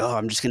 They're, oh,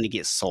 I'm just going to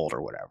get sold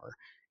or whatever.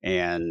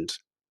 And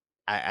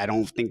I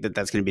don't think that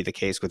that's going to be the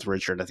case with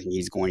Richard. I think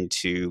he's going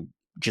to,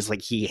 just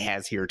like he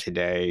has here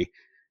today,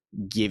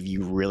 give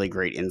you really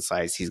great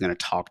insights. He's going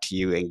to talk to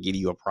you and give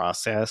you a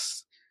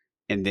process.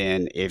 And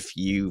then if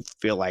you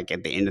feel like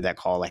at the end of that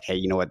call, like, hey,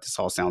 you know what, this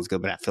all sounds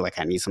good, but I feel like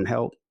I need some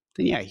help,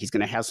 then yeah, he's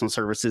going to have some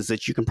services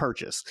that you can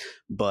purchase.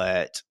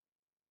 But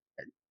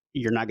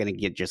you're not going to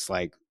get just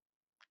like,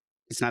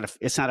 it's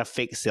not a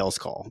fake sales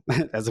call.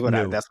 That's what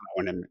I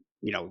want to,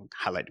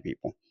 highlight to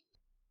people.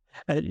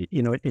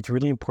 It's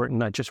really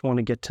important. I just want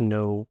to get to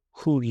know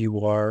who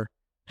you are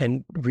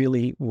and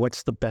really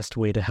what's the best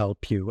way to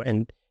help you.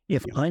 And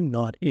if I'm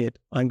not it,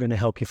 I'm going to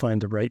help you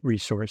find the right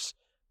resource.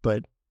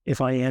 But if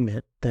I am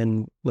it,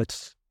 then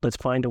let's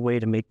find a way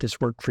to make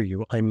this work for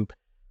you.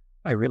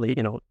 I really,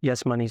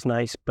 yes, money's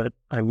nice, but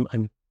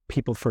I'm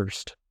people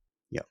first.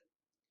 Yeah.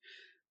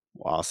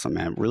 Awesome,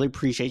 man. Really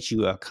appreciate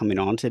you coming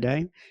on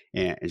today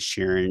and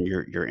sharing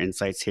your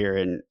insights here.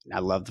 And I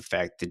love the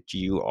fact that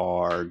you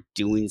are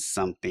doing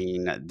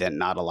something that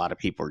not a lot of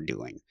people are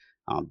doing,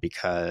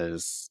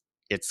 because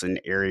it's an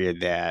area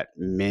that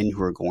men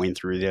who are going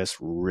through this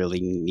really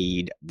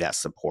need that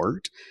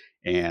support.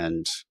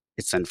 And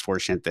it's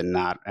unfortunate that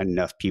not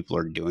enough people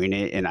are doing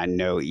it. And I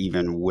know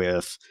even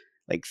with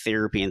like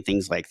therapy and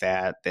things like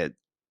that, that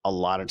a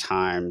lot of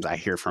times I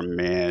hear from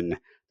men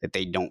that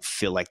they don't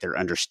feel like they're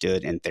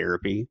understood in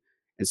therapy.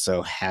 And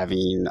so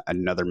having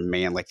another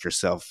man like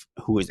yourself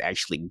who has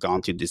actually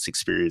gone through this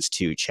experience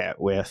to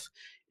chat with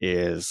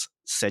is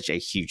such a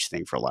huge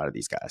thing for a lot of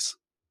these guys.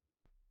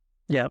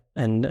 Yeah.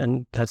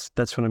 And that's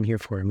what I'm here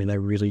for. I mean, I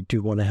really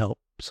do want to help.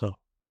 So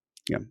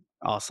yeah.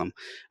 Awesome.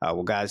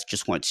 Well, guys,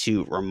 just want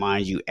to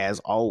remind you, as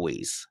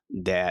always,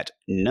 that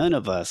none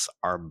of us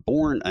are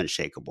born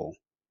unshakable,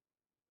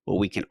 but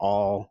we can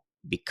all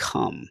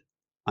become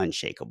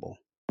unshakable.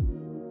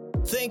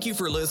 Thank you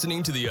for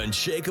listening to the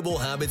Unshakable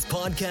Habits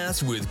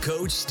Podcast with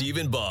Coach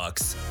Stephen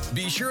Box.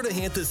 Be sure to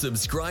hit the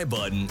subscribe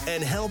button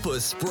and help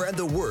us spread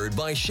the word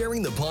by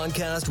sharing the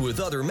podcast with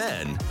other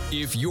men.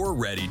 If you're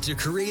ready to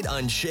create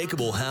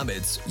unshakable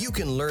habits, you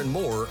can learn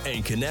more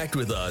and connect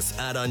with us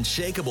at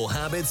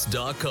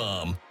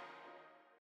unshakablehabits.com.